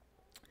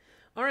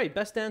 All right,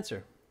 best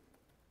answer.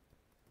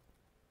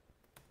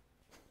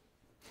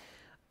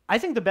 I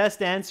think the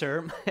best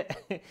answer,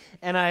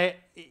 and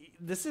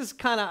this is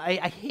kind of,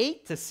 I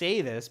hate to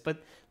say this,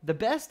 but the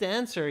best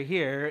answer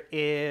here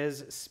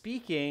is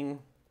speaking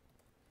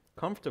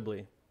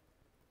comfortably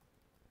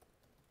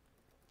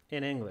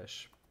in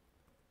English.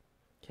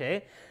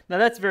 Okay, now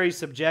that's very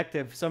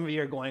subjective. Some of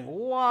you are going,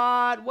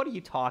 what? What are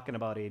you talking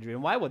about,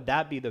 Adrian? Why would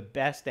that be the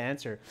best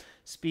answer,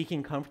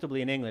 speaking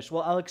comfortably in English?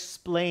 Well, I'll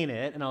explain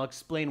it, and I'll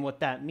explain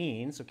what that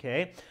means,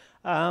 okay?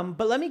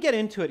 But let me get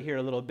into it here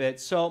a little bit.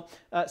 So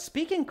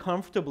speaking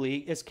comfortably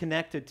is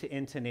connected to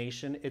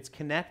intonation. It's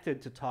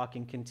connected to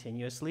talking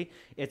continuously.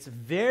 It's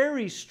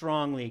very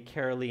strongly,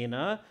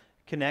 Carolina,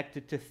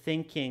 connected to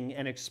thinking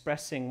and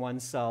expressing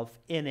oneself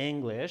in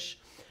English.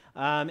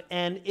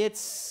 And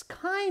it's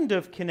kind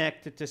of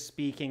connected to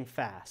speaking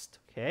fast,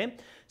 okay?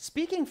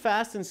 Speaking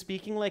fast and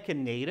speaking like a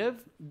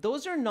native,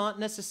 those are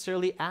not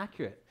necessarily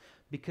accurate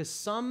because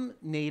some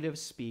native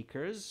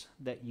speakers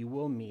that you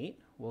will meet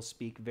will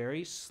speak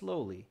very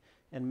slowly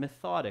and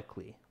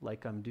methodically,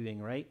 like I'm doing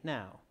right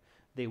now.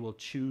 They will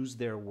choose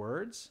their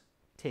words,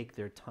 take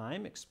their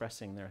time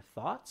expressing their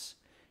thoughts,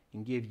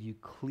 and give you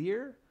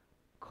clear,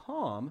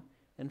 calm,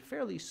 and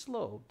fairly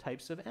slow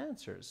types of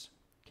answers,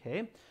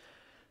 okay?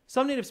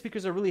 Some native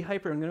speakers are really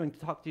hyper and going to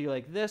talk to you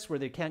like this, where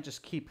they can't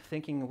just keep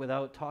thinking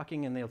without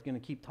talking, and they're going to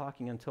keep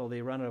talking until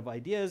they run out of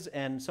ideas,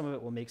 and some of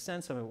it will make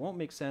sense, some of it won't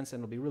make sense,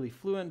 and it'll be really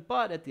fluent,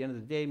 but at the end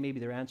of the day, maybe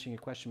they're answering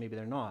your question, maybe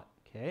they're not,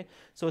 okay?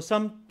 So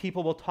some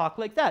people will talk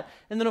like that.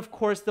 And then, of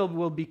course, there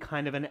will be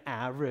kind of an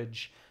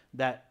average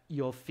that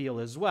you'll feel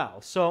as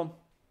well. So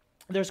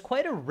there's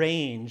quite a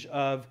range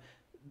of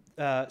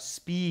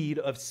speed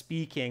of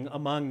speaking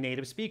among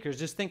native speakers.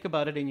 Just think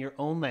about it in your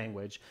own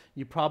language.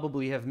 You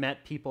probably have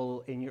met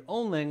people in your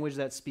own language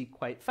that speak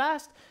quite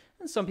fast,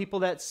 and some people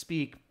that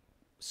speak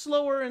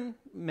slower, and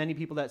many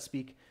people that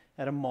speak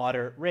at a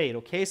moderate rate,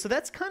 okay? So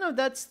that's kind of,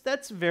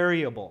 that's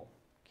variable,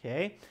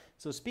 okay?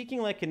 So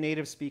speaking like a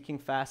native, speaking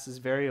fast is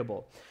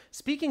variable.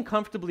 Speaking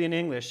comfortably in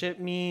English, it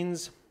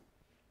means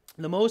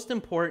the most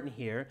important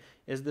here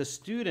is the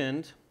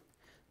student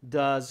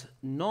does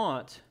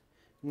not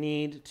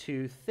need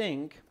to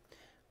think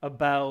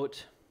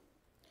about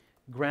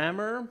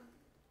grammar,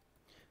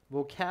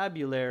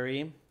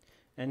 vocabulary,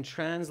 and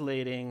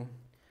translating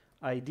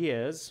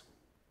ideas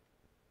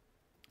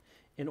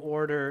in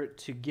order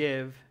to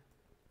give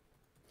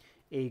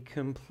a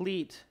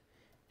complete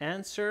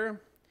answer,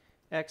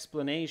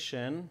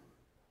 explanation,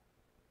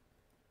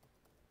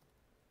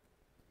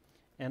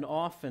 and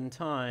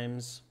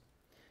oftentimes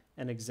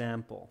an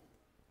example.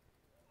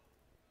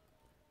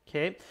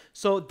 Okay,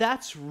 so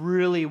that's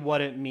really what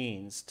it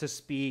means to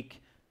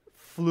speak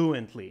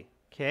fluently,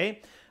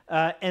 okay?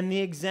 And the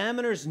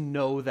examiners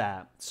know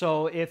that.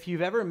 So if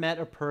you've ever met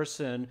a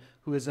person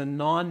who is a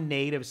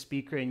non-native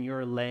speaker in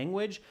your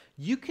language,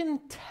 you can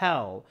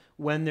tell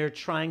when they're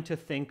trying to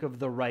think of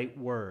the right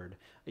word.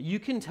 You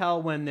can tell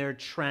when they're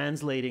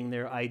translating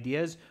their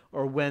ideas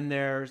or when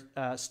they're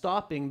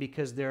stopping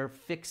because they're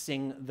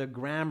fixing the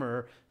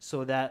grammar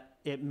so that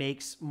it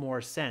makes more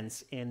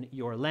sense in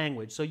your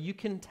language. So you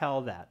can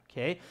tell that,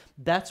 okay?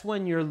 That's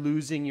when you're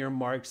losing your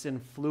marks in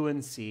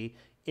fluency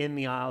in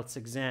the IELTS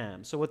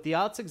exam. So what the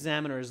IELTS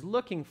examiner is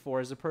looking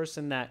for is a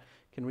person that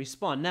can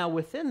respond. Now,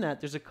 within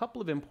that, there's a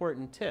couple of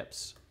important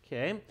tips,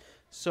 okay?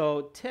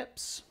 So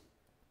tips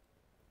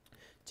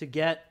to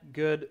get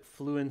good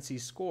fluency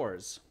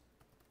scores,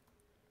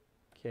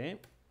 okay?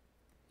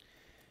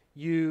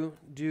 You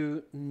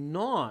do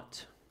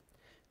not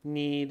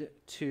need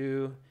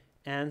to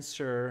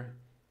answer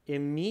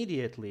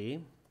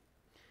immediately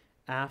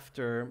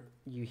after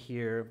you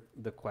hear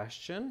the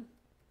question.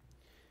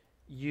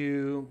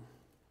 You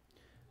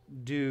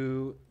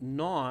do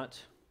not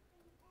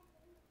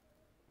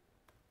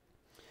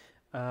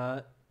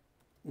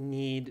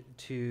need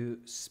to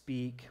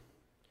speak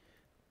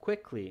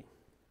quickly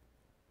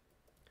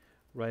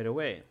right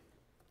away.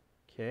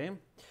 Okay?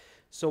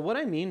 So what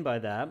I mean by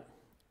that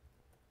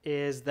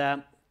is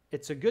that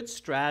it's a good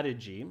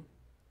strategy.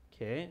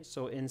 Okay?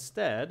 So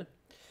instead,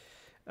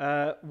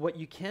 what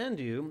you can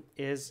do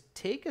is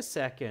take a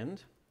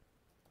second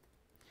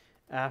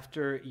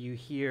after you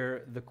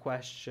hear the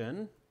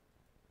question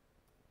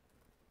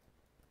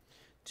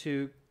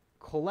to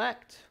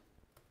collect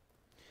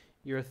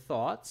your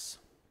thoughts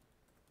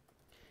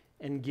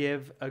and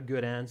give a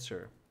good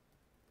answer.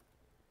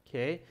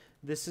 Okay?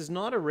 This is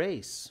not a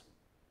race.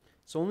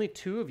 It's only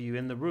 2 of you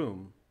in the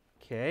room.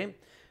 Okay?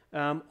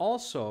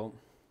 Also,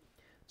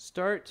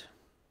 start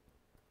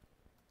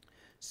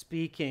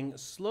speaking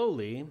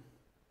slowly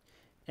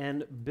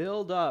and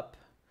build up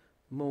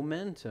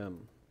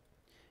momentum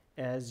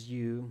as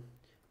you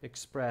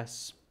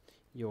express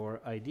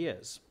your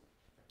ideas.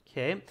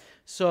 Okay,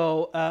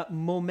 so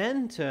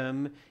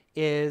momentum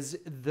is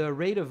the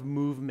rate of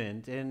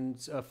movement,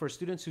 and for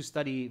students who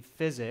study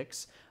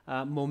physics,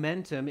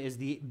 momentum is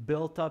the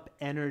built-up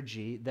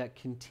energy that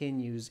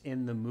continues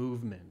in the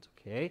movement.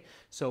 Okay,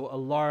 so a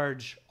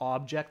large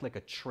object like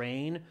a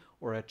train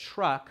or a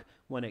truck,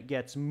 when it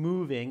gets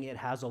moving, it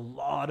has a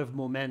lot of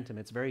momentum.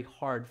 It's very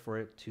hard for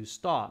it to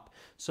stop.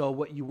 So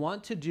what you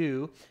want to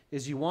do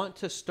is you want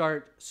to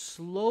start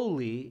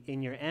slowly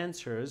in your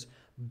answers,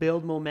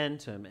 build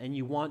momentum, and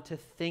you want to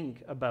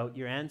think about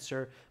your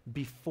answer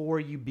before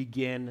you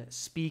begin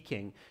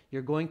speaking.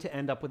 You're going to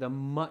end up with a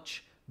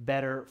much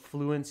better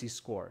fluency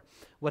score.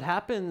 What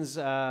happens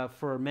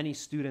for many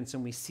students,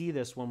 and we see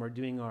this when we're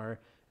doing our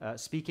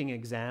speaking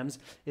exams,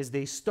 is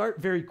they start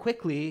very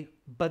quickly,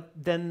 but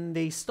then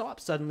they stop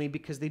suddenly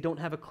because they don't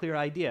have a clear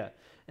idea,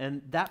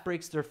 and that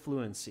breaks their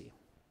fluency.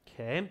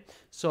 Okay,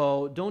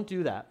 so don't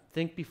do that.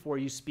 Think before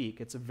you speak.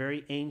 It's a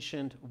very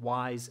ancient,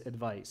 wise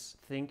advice.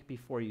 Think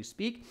before you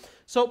speak.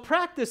 So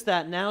practice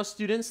that now,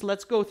 students.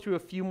 Let's go through a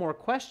few more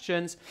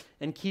questions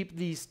and keep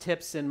these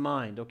tips in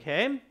mind,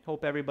 okay?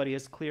 Hope everybody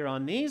is clear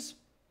on these.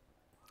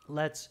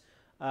 Let's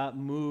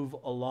move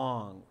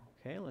along.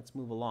 Okay, let's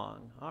move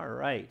along. All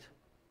right.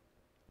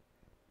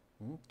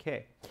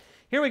 Okay,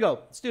 here we go,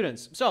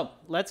 students. So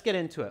let's get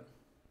into it.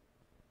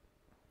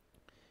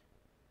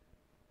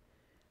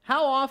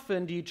 How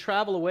often do you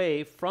travel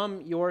away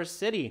from your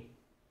city?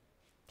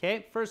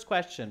 Okay, first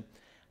question.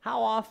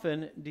 How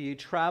often do you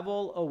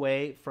travel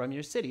away from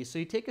your city? So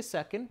you take a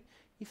second,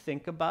 you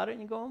think about it,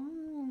 and you go,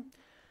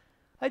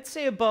 I'd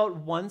say about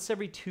once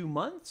every 2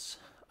 months,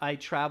 I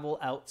travel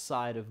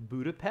outside of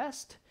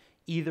Budapest,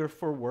 either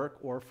for work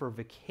or for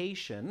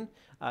vacation.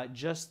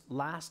 Just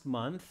last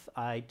month,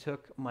 I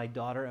took my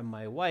daughter and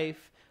my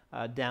wife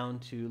down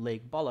to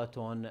Lake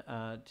Balaton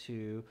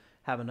to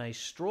have a nice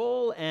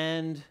stroll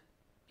and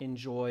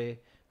enjoy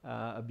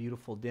a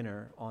beautiful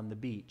dinner on the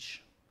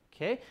beach.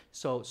 Okay,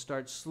 so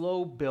start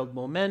slow, build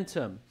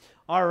momentum.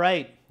 All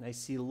right, I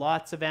see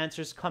lots of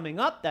answers coming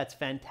up. That's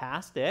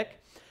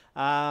fantastic.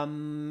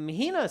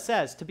 Hina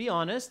says, to be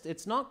honest,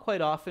 it's not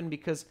quite often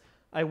because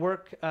I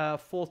work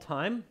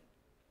full-time.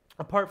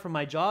 Apart from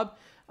my job,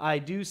 I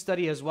do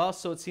study as well,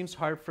 so it seems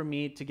hard for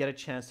me to get a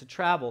chance to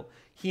travel.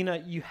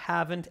 Hina, you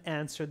haven't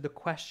answered the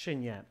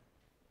question yet.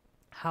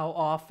 How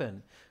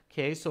often?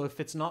 Okay, so if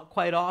it's not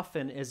quite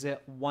often, is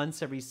it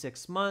once every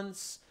 6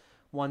 months,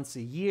 once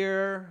a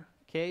year?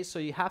 Okay, so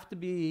you have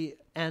to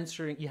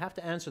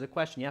answer the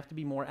question. You have to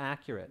be more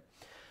accurate.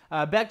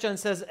 Beckjan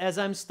says, as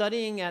I'm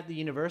studying at the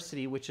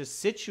university, which is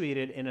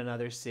situated in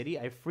another city,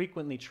 I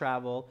frequently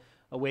travel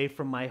away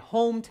from my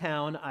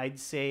hometown, I'd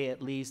say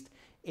at least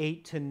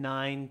 8 to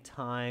 9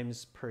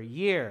 times per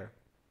year.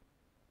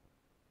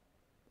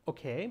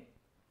 Okay,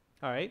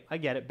 all right, I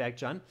get it,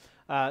 Beckjan.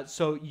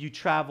 So you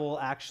travel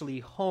actually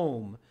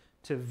home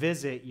to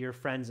visit your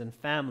friends and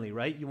family,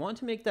 right? You want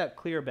to make that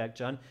clear,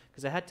 Beckjan,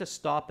 because I had to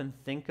stop and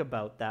think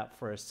about that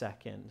for a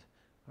second,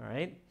 all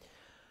right?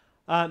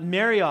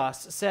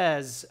 Marios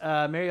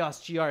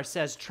GR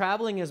says,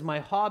 traveling is my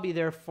hobby,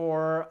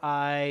 therefore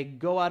I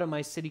go out of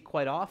my city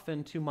quite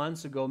often. 2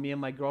 months ago, me and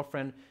my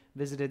girlfriend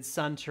visited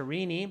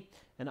Santorini,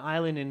 an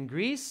island in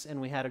Greece, and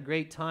we had a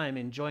great time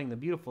enjoying the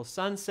beautiful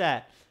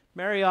sunset.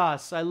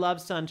 Marios, I love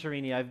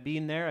Santorini. I've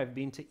been there. I've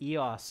been to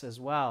Ios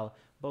as well.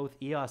 Both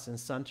Ios and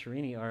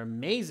Santorini are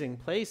amazing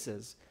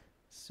places.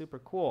 Super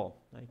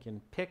cool. I can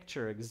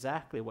picture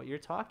exactly what you're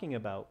talking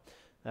about.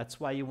 That's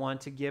why you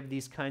want to give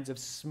these kinds of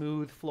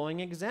smooth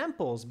flowing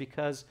examples,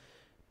 because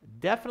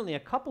definitely a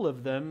couple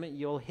of them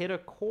you'll hit a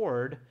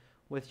chord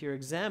with your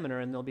examiner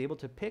and they'll be able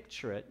to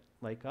picture it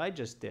like I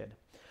just did.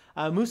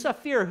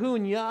 Musafir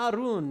Hun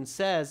Yarun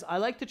says, I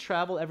like to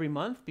travel every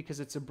month because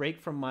it's a break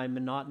from my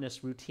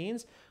monotonous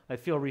routines. I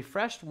feel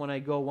refreshed when I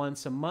go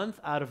once a month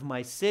out of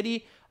my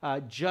city.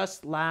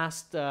 Just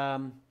last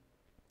May,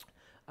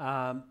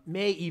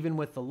 even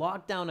with the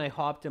lockdown, I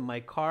hopped in my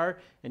car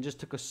and just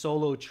took a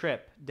solo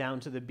trip down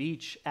to the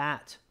beach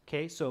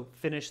okay, so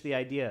finish the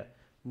idea,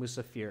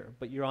 Musafir,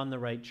 but you're on the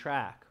right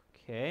track,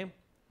 okay?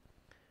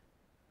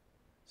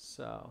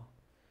 So,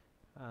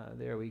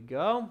 there we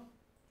go.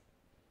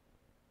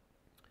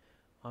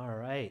 All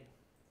right.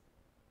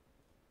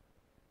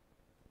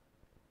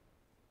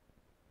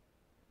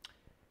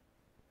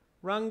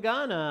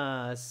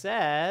 Rangana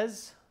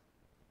says,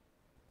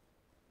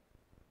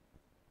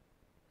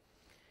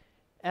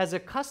 As a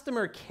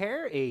customer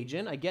care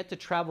agent, I get to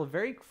travel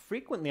very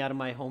frequently out of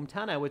my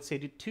hometown. I would say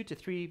 2 to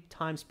 3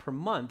 times per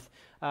month.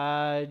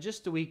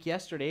 Just a week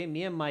yesterday,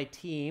 me and my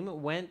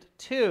team went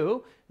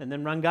to, and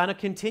then Rangana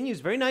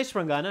continues. Very nice,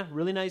 Rangana.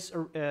 Really nice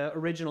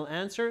original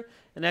answer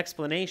and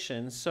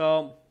explanation.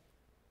 So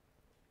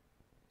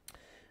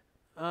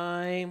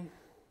I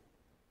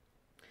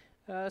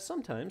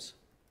sometimes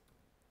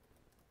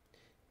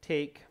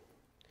take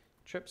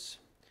trips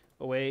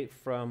away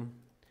from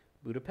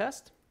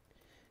Budapest.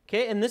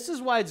 Okay, and this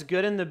is why it's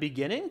good in the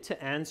beginning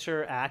to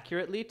answer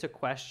accurately to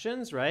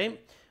questions, right?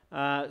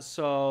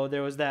 So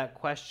there was that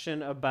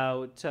question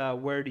about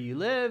where do you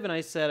live? And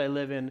I said I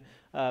live in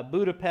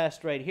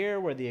Budapest right here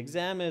where the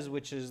exam is,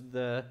 which is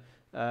the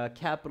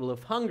capital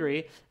of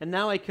Hungary. And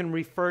now I can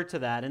refer to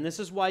that. And this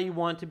is why you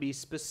want to be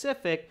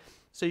specific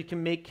so you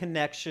can make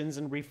connections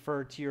and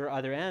refer to your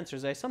other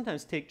answers. I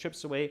sometimes take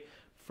trips away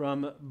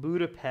from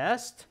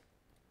Budapest.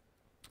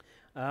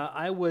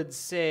 I would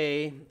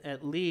say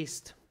at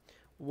least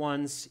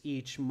once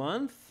each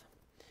month.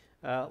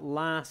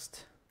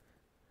 Last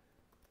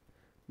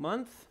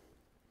month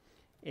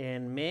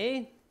in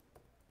May,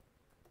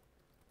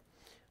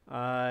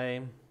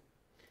 I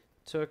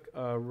took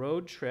a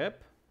road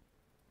trip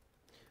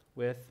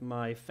with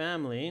my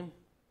family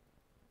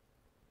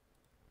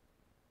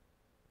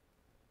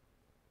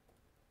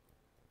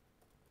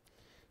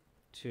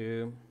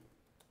to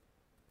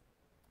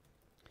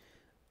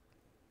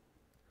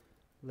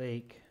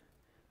Lake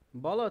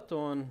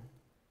Balaton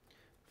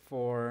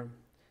for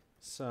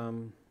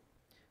some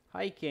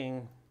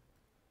hiking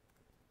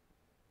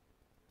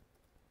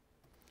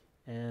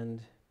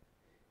and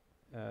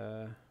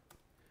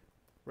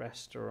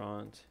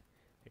restaurant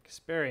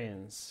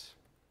experience.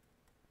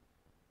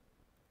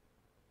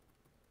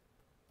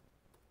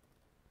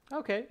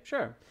 Okay,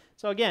 sure.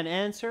 So again,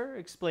 answer,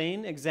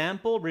 explain,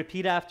 example,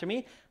 repeat after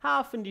me. How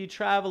often do you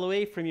travel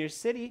away from your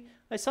city?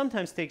 I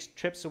sometimes take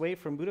trips away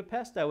from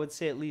Budapest. I would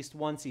say at least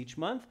once each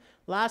month.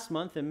 Last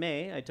month in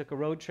May, I took a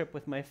road trip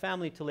with my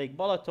family to Lake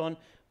Balaton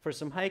for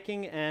some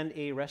hiking and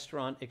a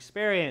restaurant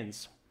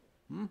experience.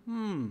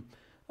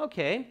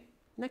 Okay,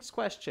 next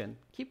question.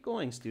 Keep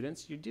going,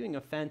 students. You're doing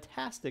a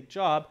fantastic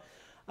job.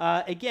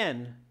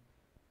 Again,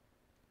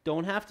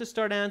 don't have to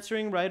start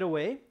answering right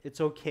away. It's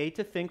okay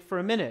to think for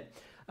a minute.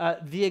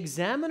 The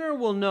examiner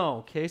will know,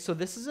 okay, so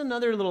this is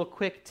another little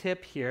quick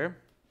tip here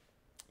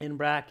in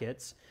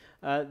brackets.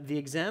 The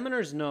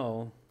examiners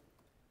know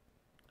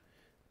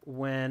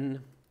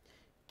when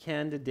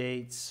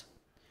candidates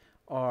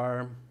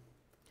are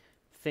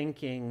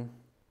thinking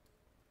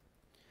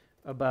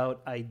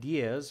about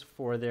ideas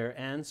for their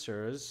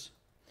answers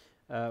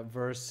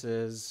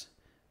versus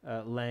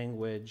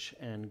language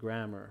and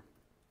grammar.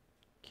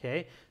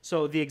 Okay,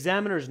 so the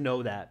examiners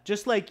know that.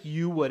 Just like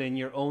you would in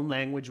your own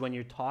language when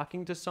you're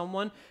talking to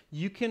someone,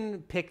 you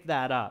can pick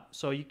that up.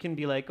 So you can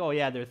be like, oh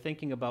yeah, they're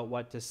thinking about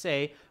what to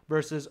say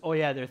versus, oh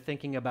yeah, they're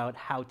thinking about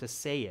how to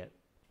say it.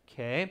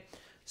 Okay,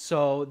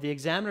 so the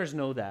examiners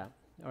know that.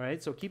 All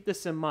right, so keep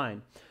this in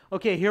mind.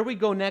 Okay, here we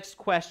go. Next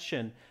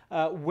question.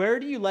 Where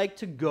do you like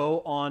to go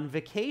on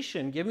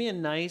vacation? Give me a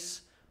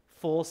nice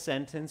full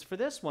sentence for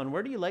this one.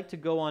 Where do you like to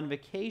go on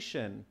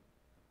vacation?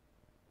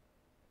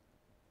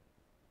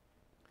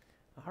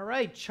 All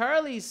right,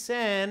 Charlie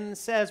Sen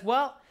says,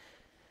 well,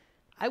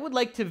 I would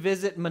like to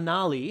visit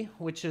Manali,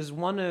 which is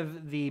one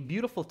of the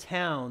beautiful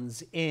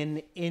towns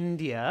in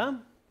India,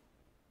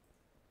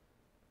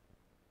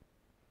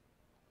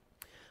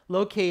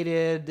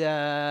 located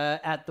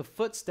at the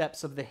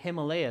footsteps of the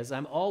Himalayas.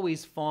 I'm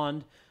always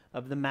fond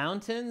of the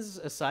mountains.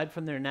 Aside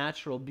from their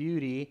natural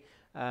beauty,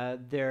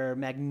 their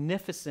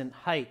magnificent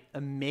height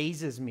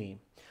amazes me.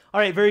 All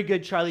right, very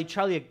good, Charlie.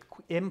 Charlie,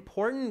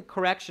 important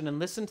correction, and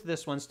listen to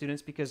this one,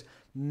 students, because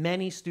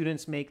many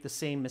students make the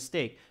same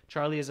mistake.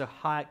 Charlie is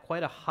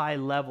quite a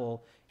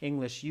high-level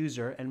English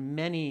user, and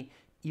many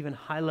even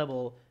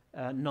high-level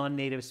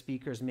non-native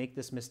speakers make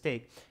this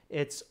mistake.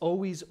 It's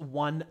always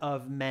one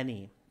of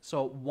many.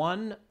 So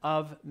one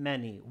of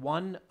many,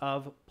 one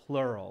of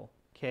plural.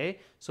 Okay,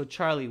 so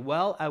Charlie,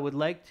 well, I would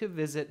like to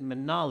visit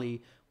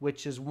Manali,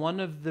 which is one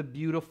of the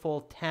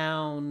beautiful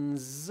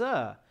towns.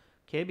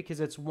 Okay, because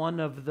it's one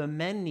of the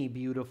many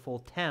beautiful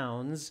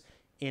towns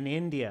in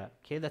India.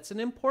 Okay, that's an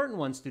important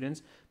one,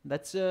 students.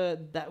 That's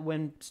that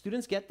when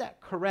students get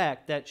that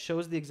correct, that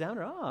shows the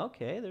examiner, oh,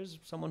 okay, there's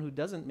someone who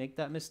doesn't make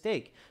that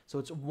mistake. So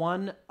it's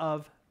one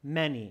of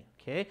many.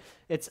 Okay,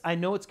 I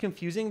know it's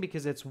confusing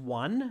because it's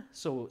one,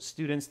 so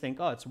students think,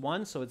 oh, it's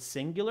one, so it's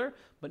singular,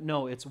 but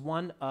no, it's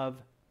one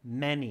of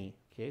many.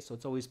 Okay, so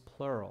it's always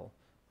plural.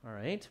 All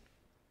right.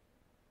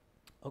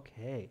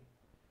 Okay.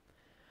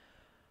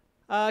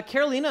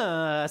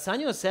 Carolina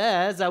Asanyo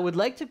says, I would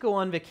like to go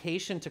on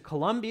vacation to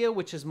Colombia,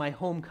 which is my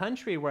home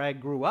country where I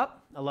grew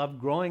up. I love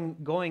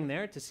going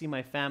there to see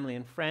my family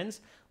and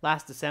friends.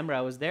 Last December,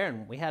 I was there,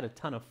 and we had a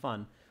ton of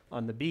fun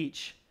on the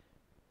beach,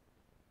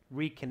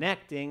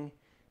 reconnecting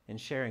and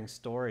sharing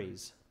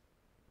stories.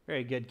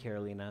 Very good,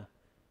 Carolina.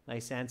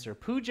 Nice answer.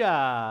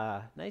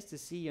 Pooja, nice to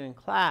see you in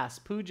class.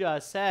 Pooja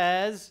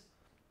says,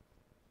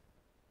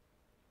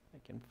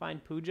 can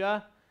find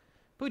Pooja.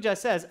 Pooja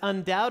says,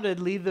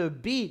 undoubtedly the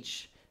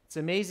beach. It's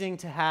amazing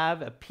to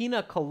have a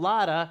pina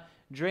colada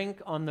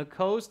drink on the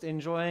coast,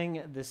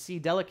 enjoying the sea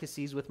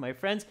delicacies with my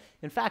friends.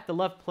 In fact, I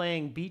love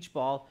playing beach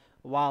ball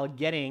while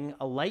getting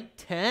a light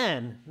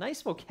tan.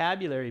 Nice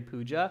vocabulary,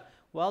 Pooja.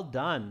 Well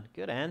done.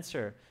 Good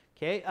answer.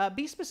 Okay,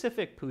 be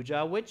specific,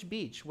 Pooja. Which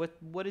beach?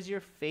 What is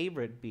your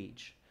favorite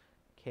beach?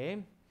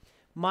 Okay.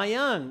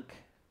 Mayank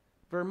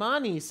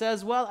Vermani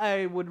says, well,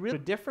 I would really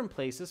go to different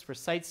places for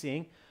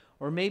sightseeing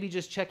or maybe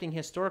just checking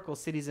historical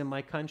cities in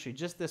my country.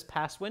 Just this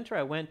past winter,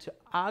 I went to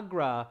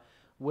Agra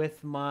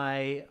with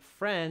my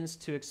friends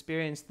to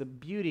experience the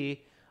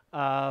beauty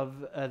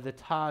of the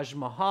Taj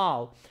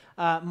Mahal.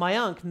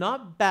 Mayank,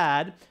 not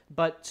bad,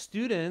 but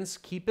students,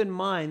 keep in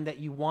mind that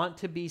you want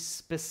to be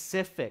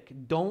specific.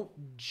 Don't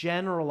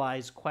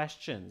generalize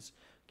questions.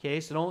 Okay,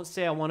 so don't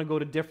say I want to go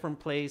to different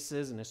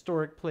places and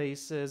historic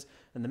places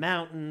and the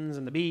mountains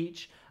and the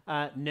beach.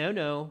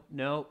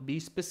 No, be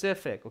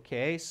specific,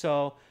 okay?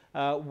 So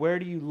where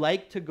do you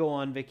like to go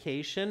on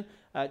vacation?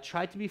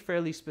 Try to be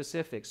fairly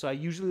specific. So I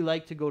usually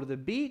like to go to the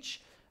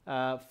beach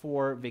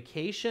for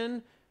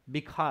vacation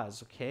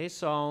because, okay?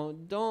 So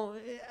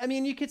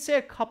you could say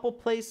a couple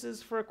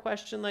places for a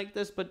question like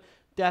this, but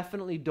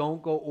definitely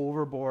don't go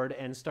overboard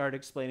and start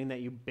explaining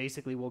that you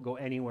basically will go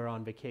anywhere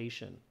on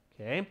vacation,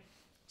 okay?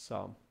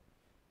 So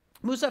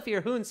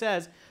Musafir Hoon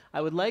says,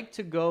 I would like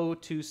to go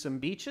to some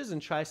beaches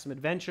and try some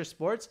adventure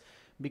sports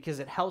because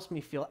it helps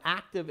me feel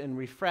active and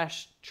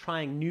refreshed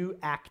trying new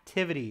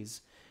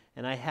activities.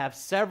 And I have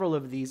several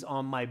of these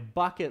on my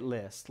bucket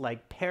list,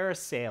 like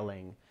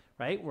parasailing,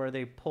 right, where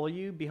they pull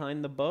you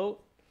behind the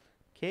boat.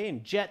 Okay,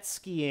 and jet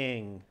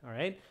skiing, all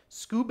right,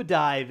 scuba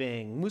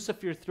diving.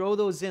 Musafir, throw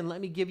those in.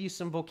 Let me give you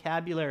some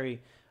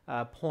vocabulary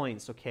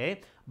points,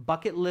 okay?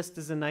 Bucket list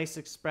is a nice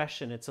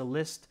expression. It's a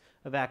list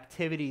of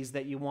activities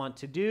that you want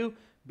to do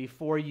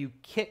before you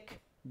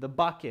kick the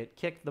bucket.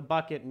 Kick the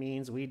bucket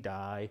means we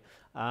die.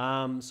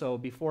 So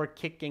before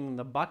kicking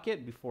the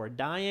bucket, before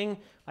dying,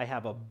 I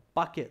have a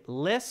bucket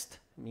list.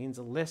 It means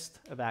a list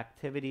of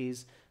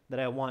activities that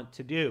I want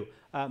to do.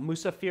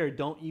 Musafir,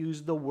 don't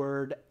use the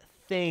word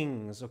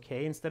things,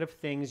 okay? Instead of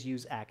things,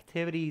 use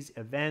activities,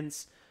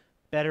 events,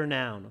 better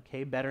noun,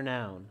 okay? Better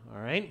noun,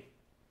 all right?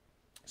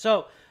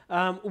 So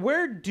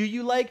where do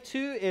you like to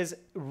is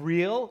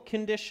real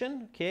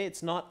condition, okay?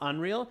 It's not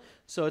unreal,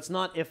 so it's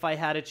not if I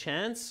had a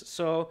chance.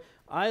 So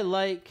I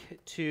like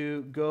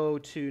to go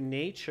to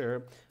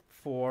nature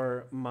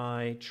for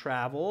my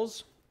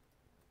travels,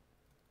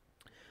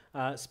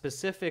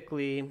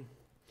 specifically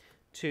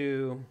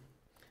to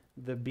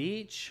the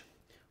beach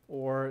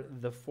or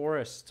the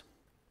forest.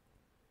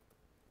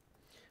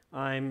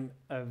 I'm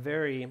a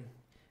very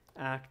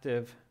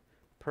active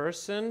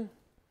person,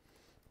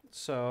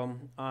 so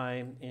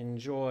I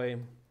enjoy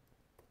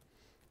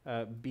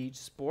beach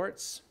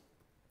sports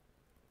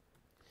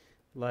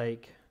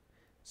like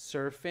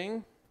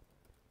surfing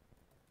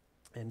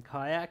and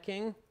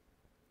kayaking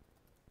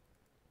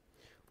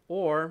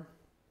or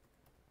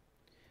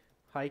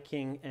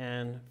hiking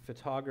and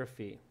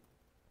photography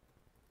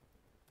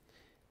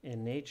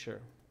in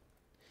nature.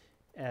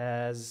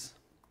 As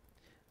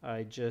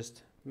I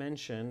just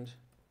mentioned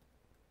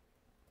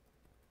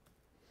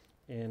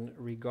in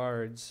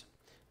regards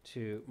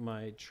to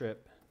my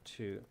trip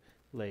to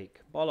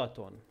Lake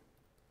Balaton.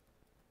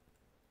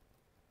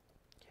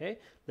 Okay,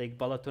 Lake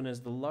Balaton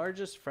is the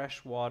largest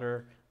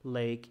freshwater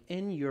lake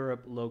in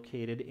Europe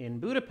located in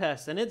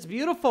Budapest, and it's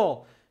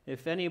beautiful.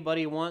 If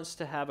anybody wants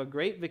to have a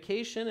great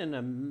vacation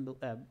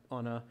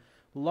on a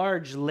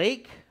large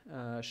lake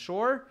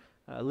shore,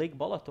 Lake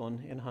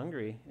Balaton in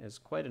Hungary is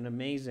quite an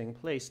amazing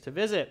place to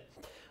visit.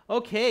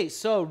 Okay,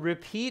 so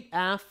repeat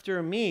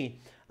after me.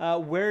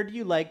 Where do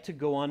you like to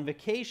go on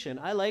vacation?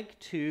 I like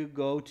to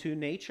go to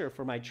nature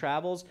for my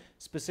travels,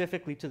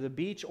 specifically to the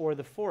beach or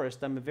the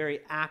forest. I'm a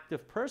very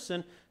active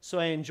person, so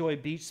I enjoy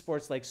beach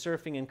sports like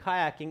surfing and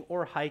kayaking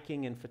or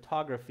hiking and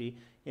photography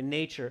in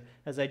nature,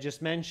 as I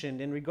just mentioned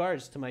in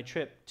regards to my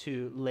trip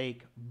to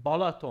Lake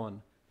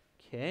Balaton.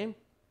 Okay.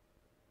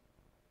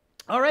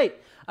 All right,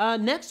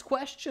 next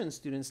question,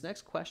 students.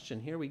 Next question.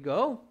 Here we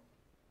go.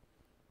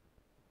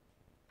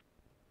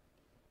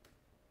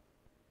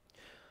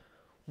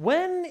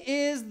 When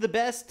is the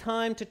best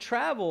time to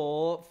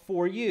travel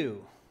for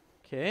you?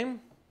 Okay.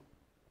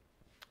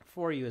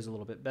 For you is a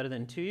little bit better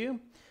than to you.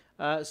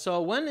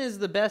 So when is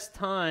the best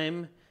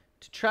time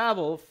to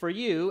travel for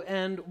you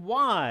and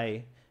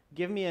why?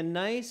 Give me a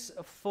nice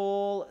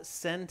full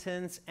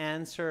sentence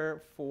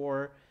answer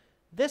for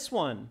this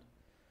one.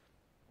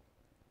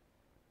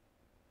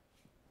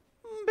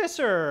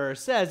 Bisser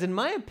says, in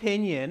my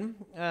opinion,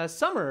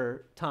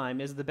 summertime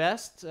is the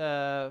best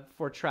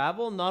for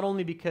travel, not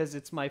only because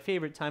it's my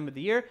favorite time of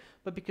the year,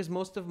 but because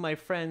most of my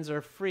friends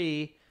are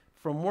free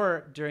from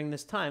work during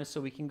this time,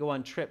 so we can go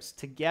on trips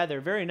together.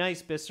 Very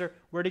nice, Bisser.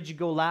 Where did you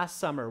go last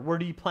summer? Where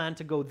do you plan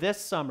to go this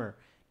summer?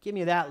 Give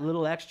me that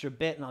little extra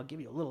bit, and I'll give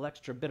you a little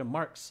extra bit of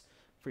marks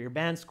for your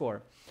band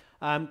score.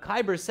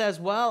 Kyber says,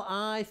 well,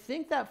 I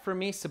think that for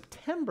me,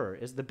 September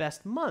is the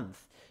best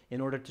month.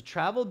 in order to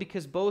travel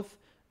because both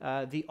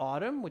the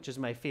autumn, which is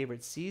my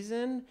favorite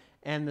season,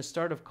 and the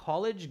start of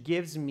college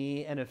gives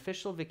me an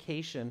official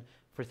vacation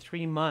for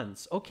 3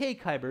 months. Okay,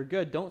 Kyber,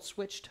 good. Don't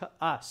switch to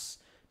us.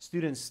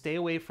 Students, stay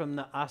away from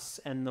the us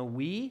and the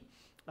we.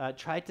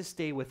 Try to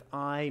stay with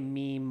I,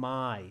 me,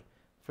 my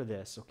for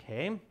this,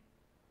 okay?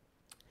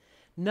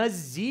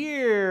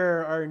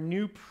 Nazir, our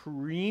new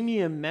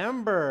premium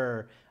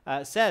member,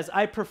 says,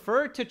 I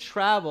prefer to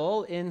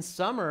travel in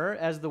summer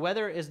as the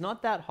weather is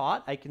not that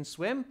hot. I can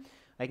swim.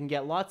 I can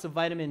get lots of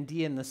vitamin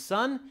D in the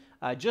sun.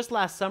 Just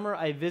last summer,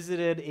 I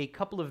visited a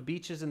couple of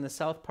beaches in the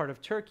south part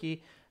of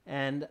Turkey,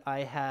 and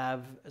I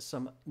have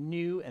some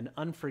new and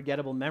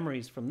unforgettable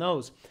memories from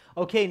those.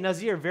 Okay,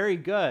 Nazir, very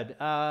good.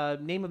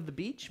 Name of the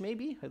beach,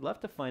 maybe? I'd love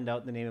to find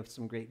out the name of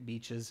some great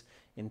beaches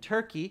in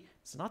Turkey.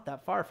 It's not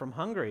that far from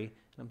Hungary.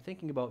 I'm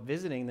thinking about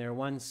visiting there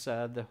once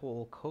the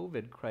whole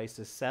COVID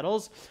crisis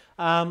settles.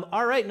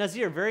 All right,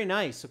 Nazir, very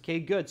nice. Okay,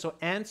 good. So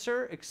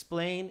answer,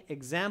 explain,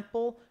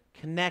 example,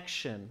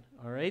 connection.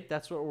 All right,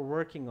 that's what we're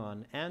working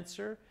on.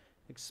 Answer,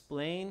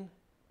 explain,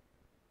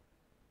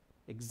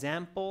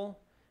 example,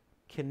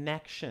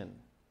 connection.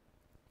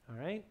 All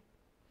right.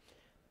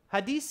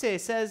 Hadise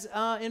says,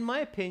 in my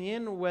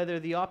opinion, whether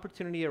the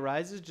opportunity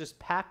arises, just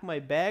pack my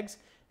bags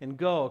and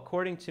go.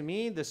 According to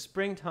me, the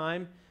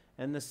springtime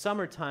and the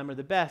summertime are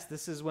the best.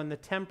 This is when the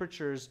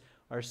temperatures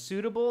are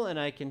suitable and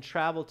I can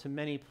travel to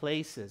many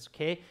places.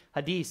 Okay.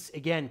 Hadith,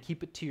 again,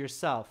 keep it to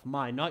yourself.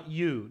 My, not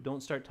you.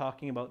 Don't start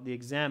talking about the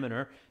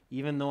examiner,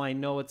 even though I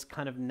know it's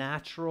kind of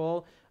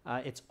natural.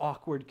 It's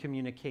awkward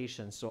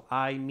communication. So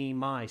I, me,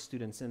 my.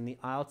 Students in the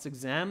IELTS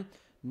exam,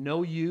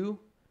 no you,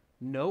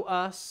 no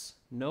us,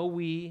 no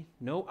we,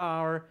 no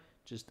our,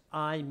 just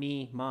I,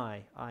 me,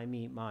 my. I,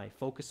 me, my.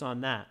 Focus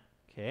on that,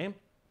 okay?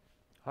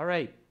 All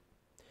right.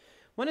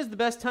 When is the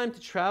best time to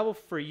travel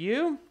for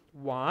you?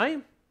 Why?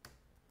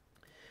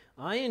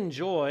 I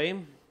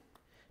enjoy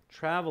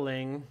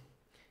traveling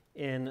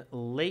in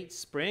late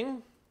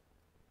spring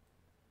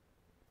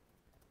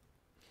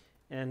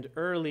and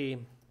early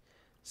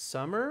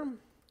summer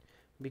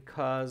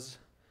because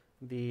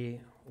the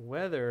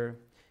weather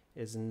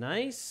is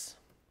nice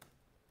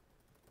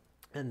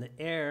and the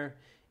air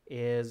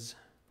is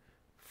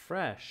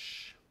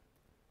fresh.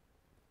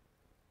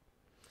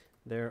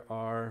 There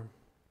are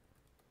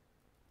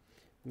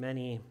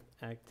many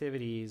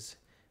activities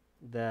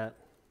that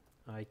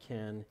I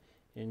can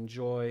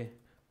enjoy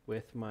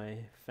with my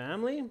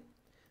family,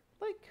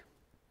 like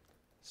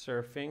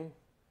surfing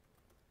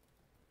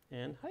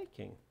and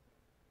hiking.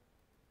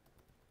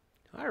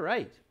 All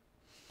right.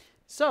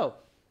 So,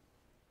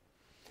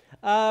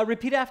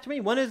 repeat after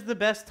me. When is the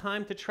best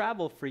time to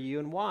travel for you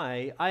and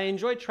why? I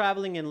enjoy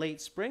traveling in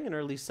late spring and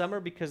early summer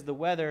because the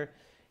weather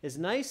is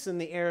nice and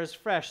the air is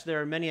fresh.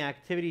 There are many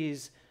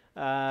activities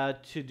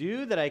to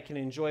do that I can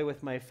enjoy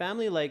with my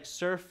family, like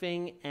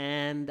surfing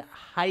and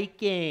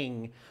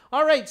hiking.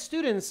 All right,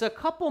 students, a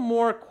couple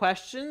more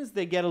questions.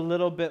 They get a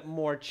little bit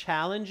more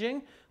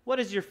challenging. What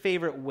is your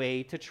favorite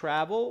way to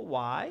travel?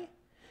 Why?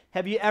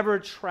 Have you ever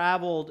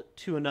traveled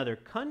to another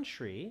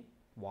country?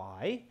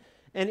 Why?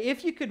 And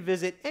if you could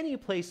visit any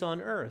place on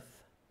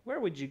earth,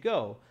 where would you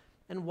go?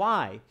 And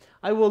why?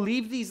 I will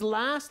leave these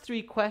last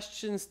 3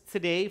 questions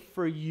today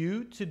for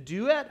you to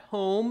do at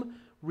home,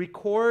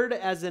 record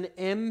as an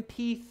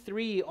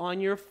MP3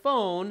 on your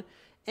phone,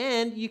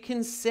 and you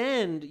can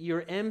send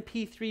your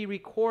MP3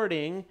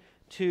 recording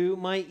to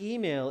my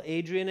email,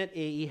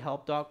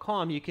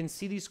 adrian@aehelp.com. You can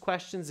see these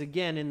questions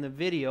again in the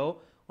video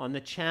on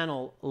the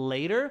channel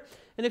later.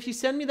 And if you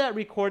send me that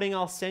recording,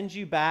 I'll send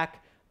you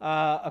back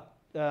a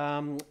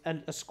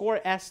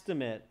score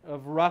estimate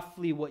of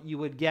roughly what you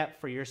would get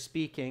for your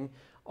speaking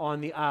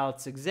on the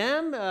IELTS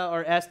exam.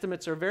 Our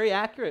estimates are very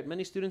accurate.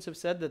 Many students have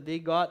said that they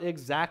got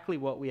exactly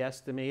what we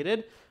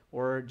estimated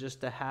or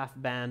just a half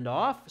band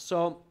off.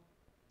 So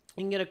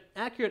you can get an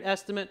accurate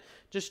estimate.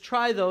 Just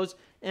try those.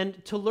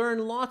 And to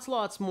learn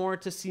lots more,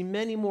 to see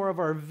many more of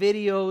our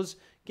videos,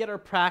 get our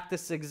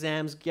practice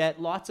exams, get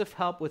lots of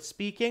help with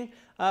speaking,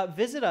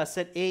 visit us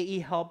at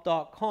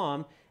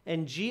aehelp.com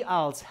and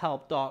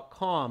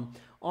gieltshelp.com.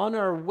 On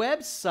our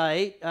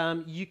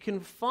website, you can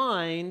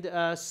find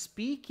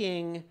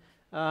speaking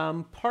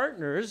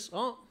partners.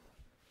 Oh,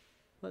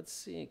 let's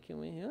see. Can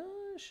we?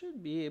 I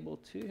should be able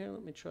to. Here,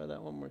 let me try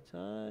that one more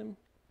time.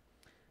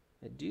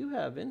 I do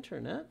have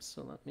internet,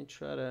 so let me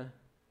try to.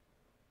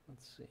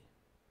 Let's see.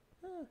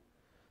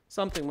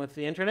 Something with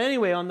the internet.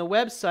 Anyway, on the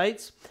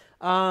websites,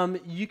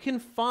 you can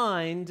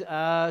find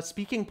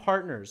speaking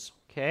partners.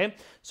 Okay,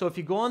 so if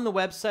you go on the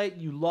website,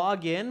 you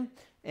log in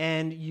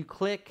and you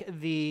click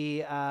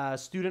the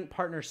student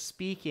partner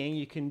speaking,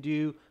 you can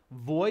do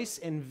voice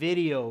and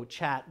video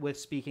chat with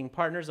speaking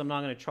partners. I'm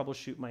not going to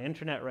troubleshoot my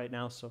internet right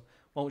now, so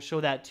won't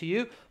show that to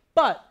you.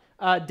 But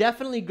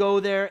definitely go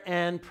there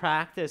and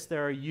practice.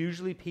 There are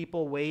usually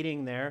people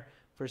waiting there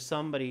for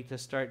somebody to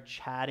start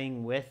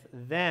chatting with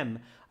them.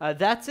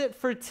 That's it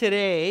for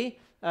today.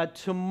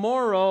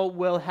 Tomorrow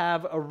we'll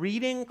have a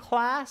reading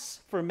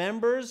class for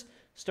members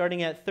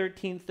starting at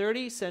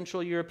 13:30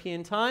 Central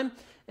European Time.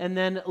 and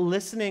then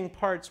listening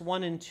parts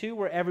 1 and 2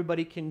 where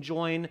everybody can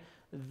join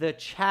the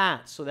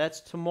chat. So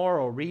that's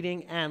tomorrow,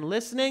 reading and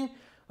listening.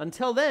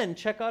 Until then,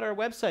 check out our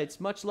websites.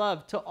 Much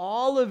love to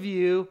all of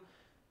you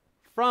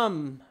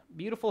from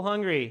beautiful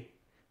Hungary.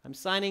 I'm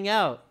signing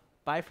out.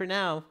 Bye for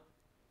now.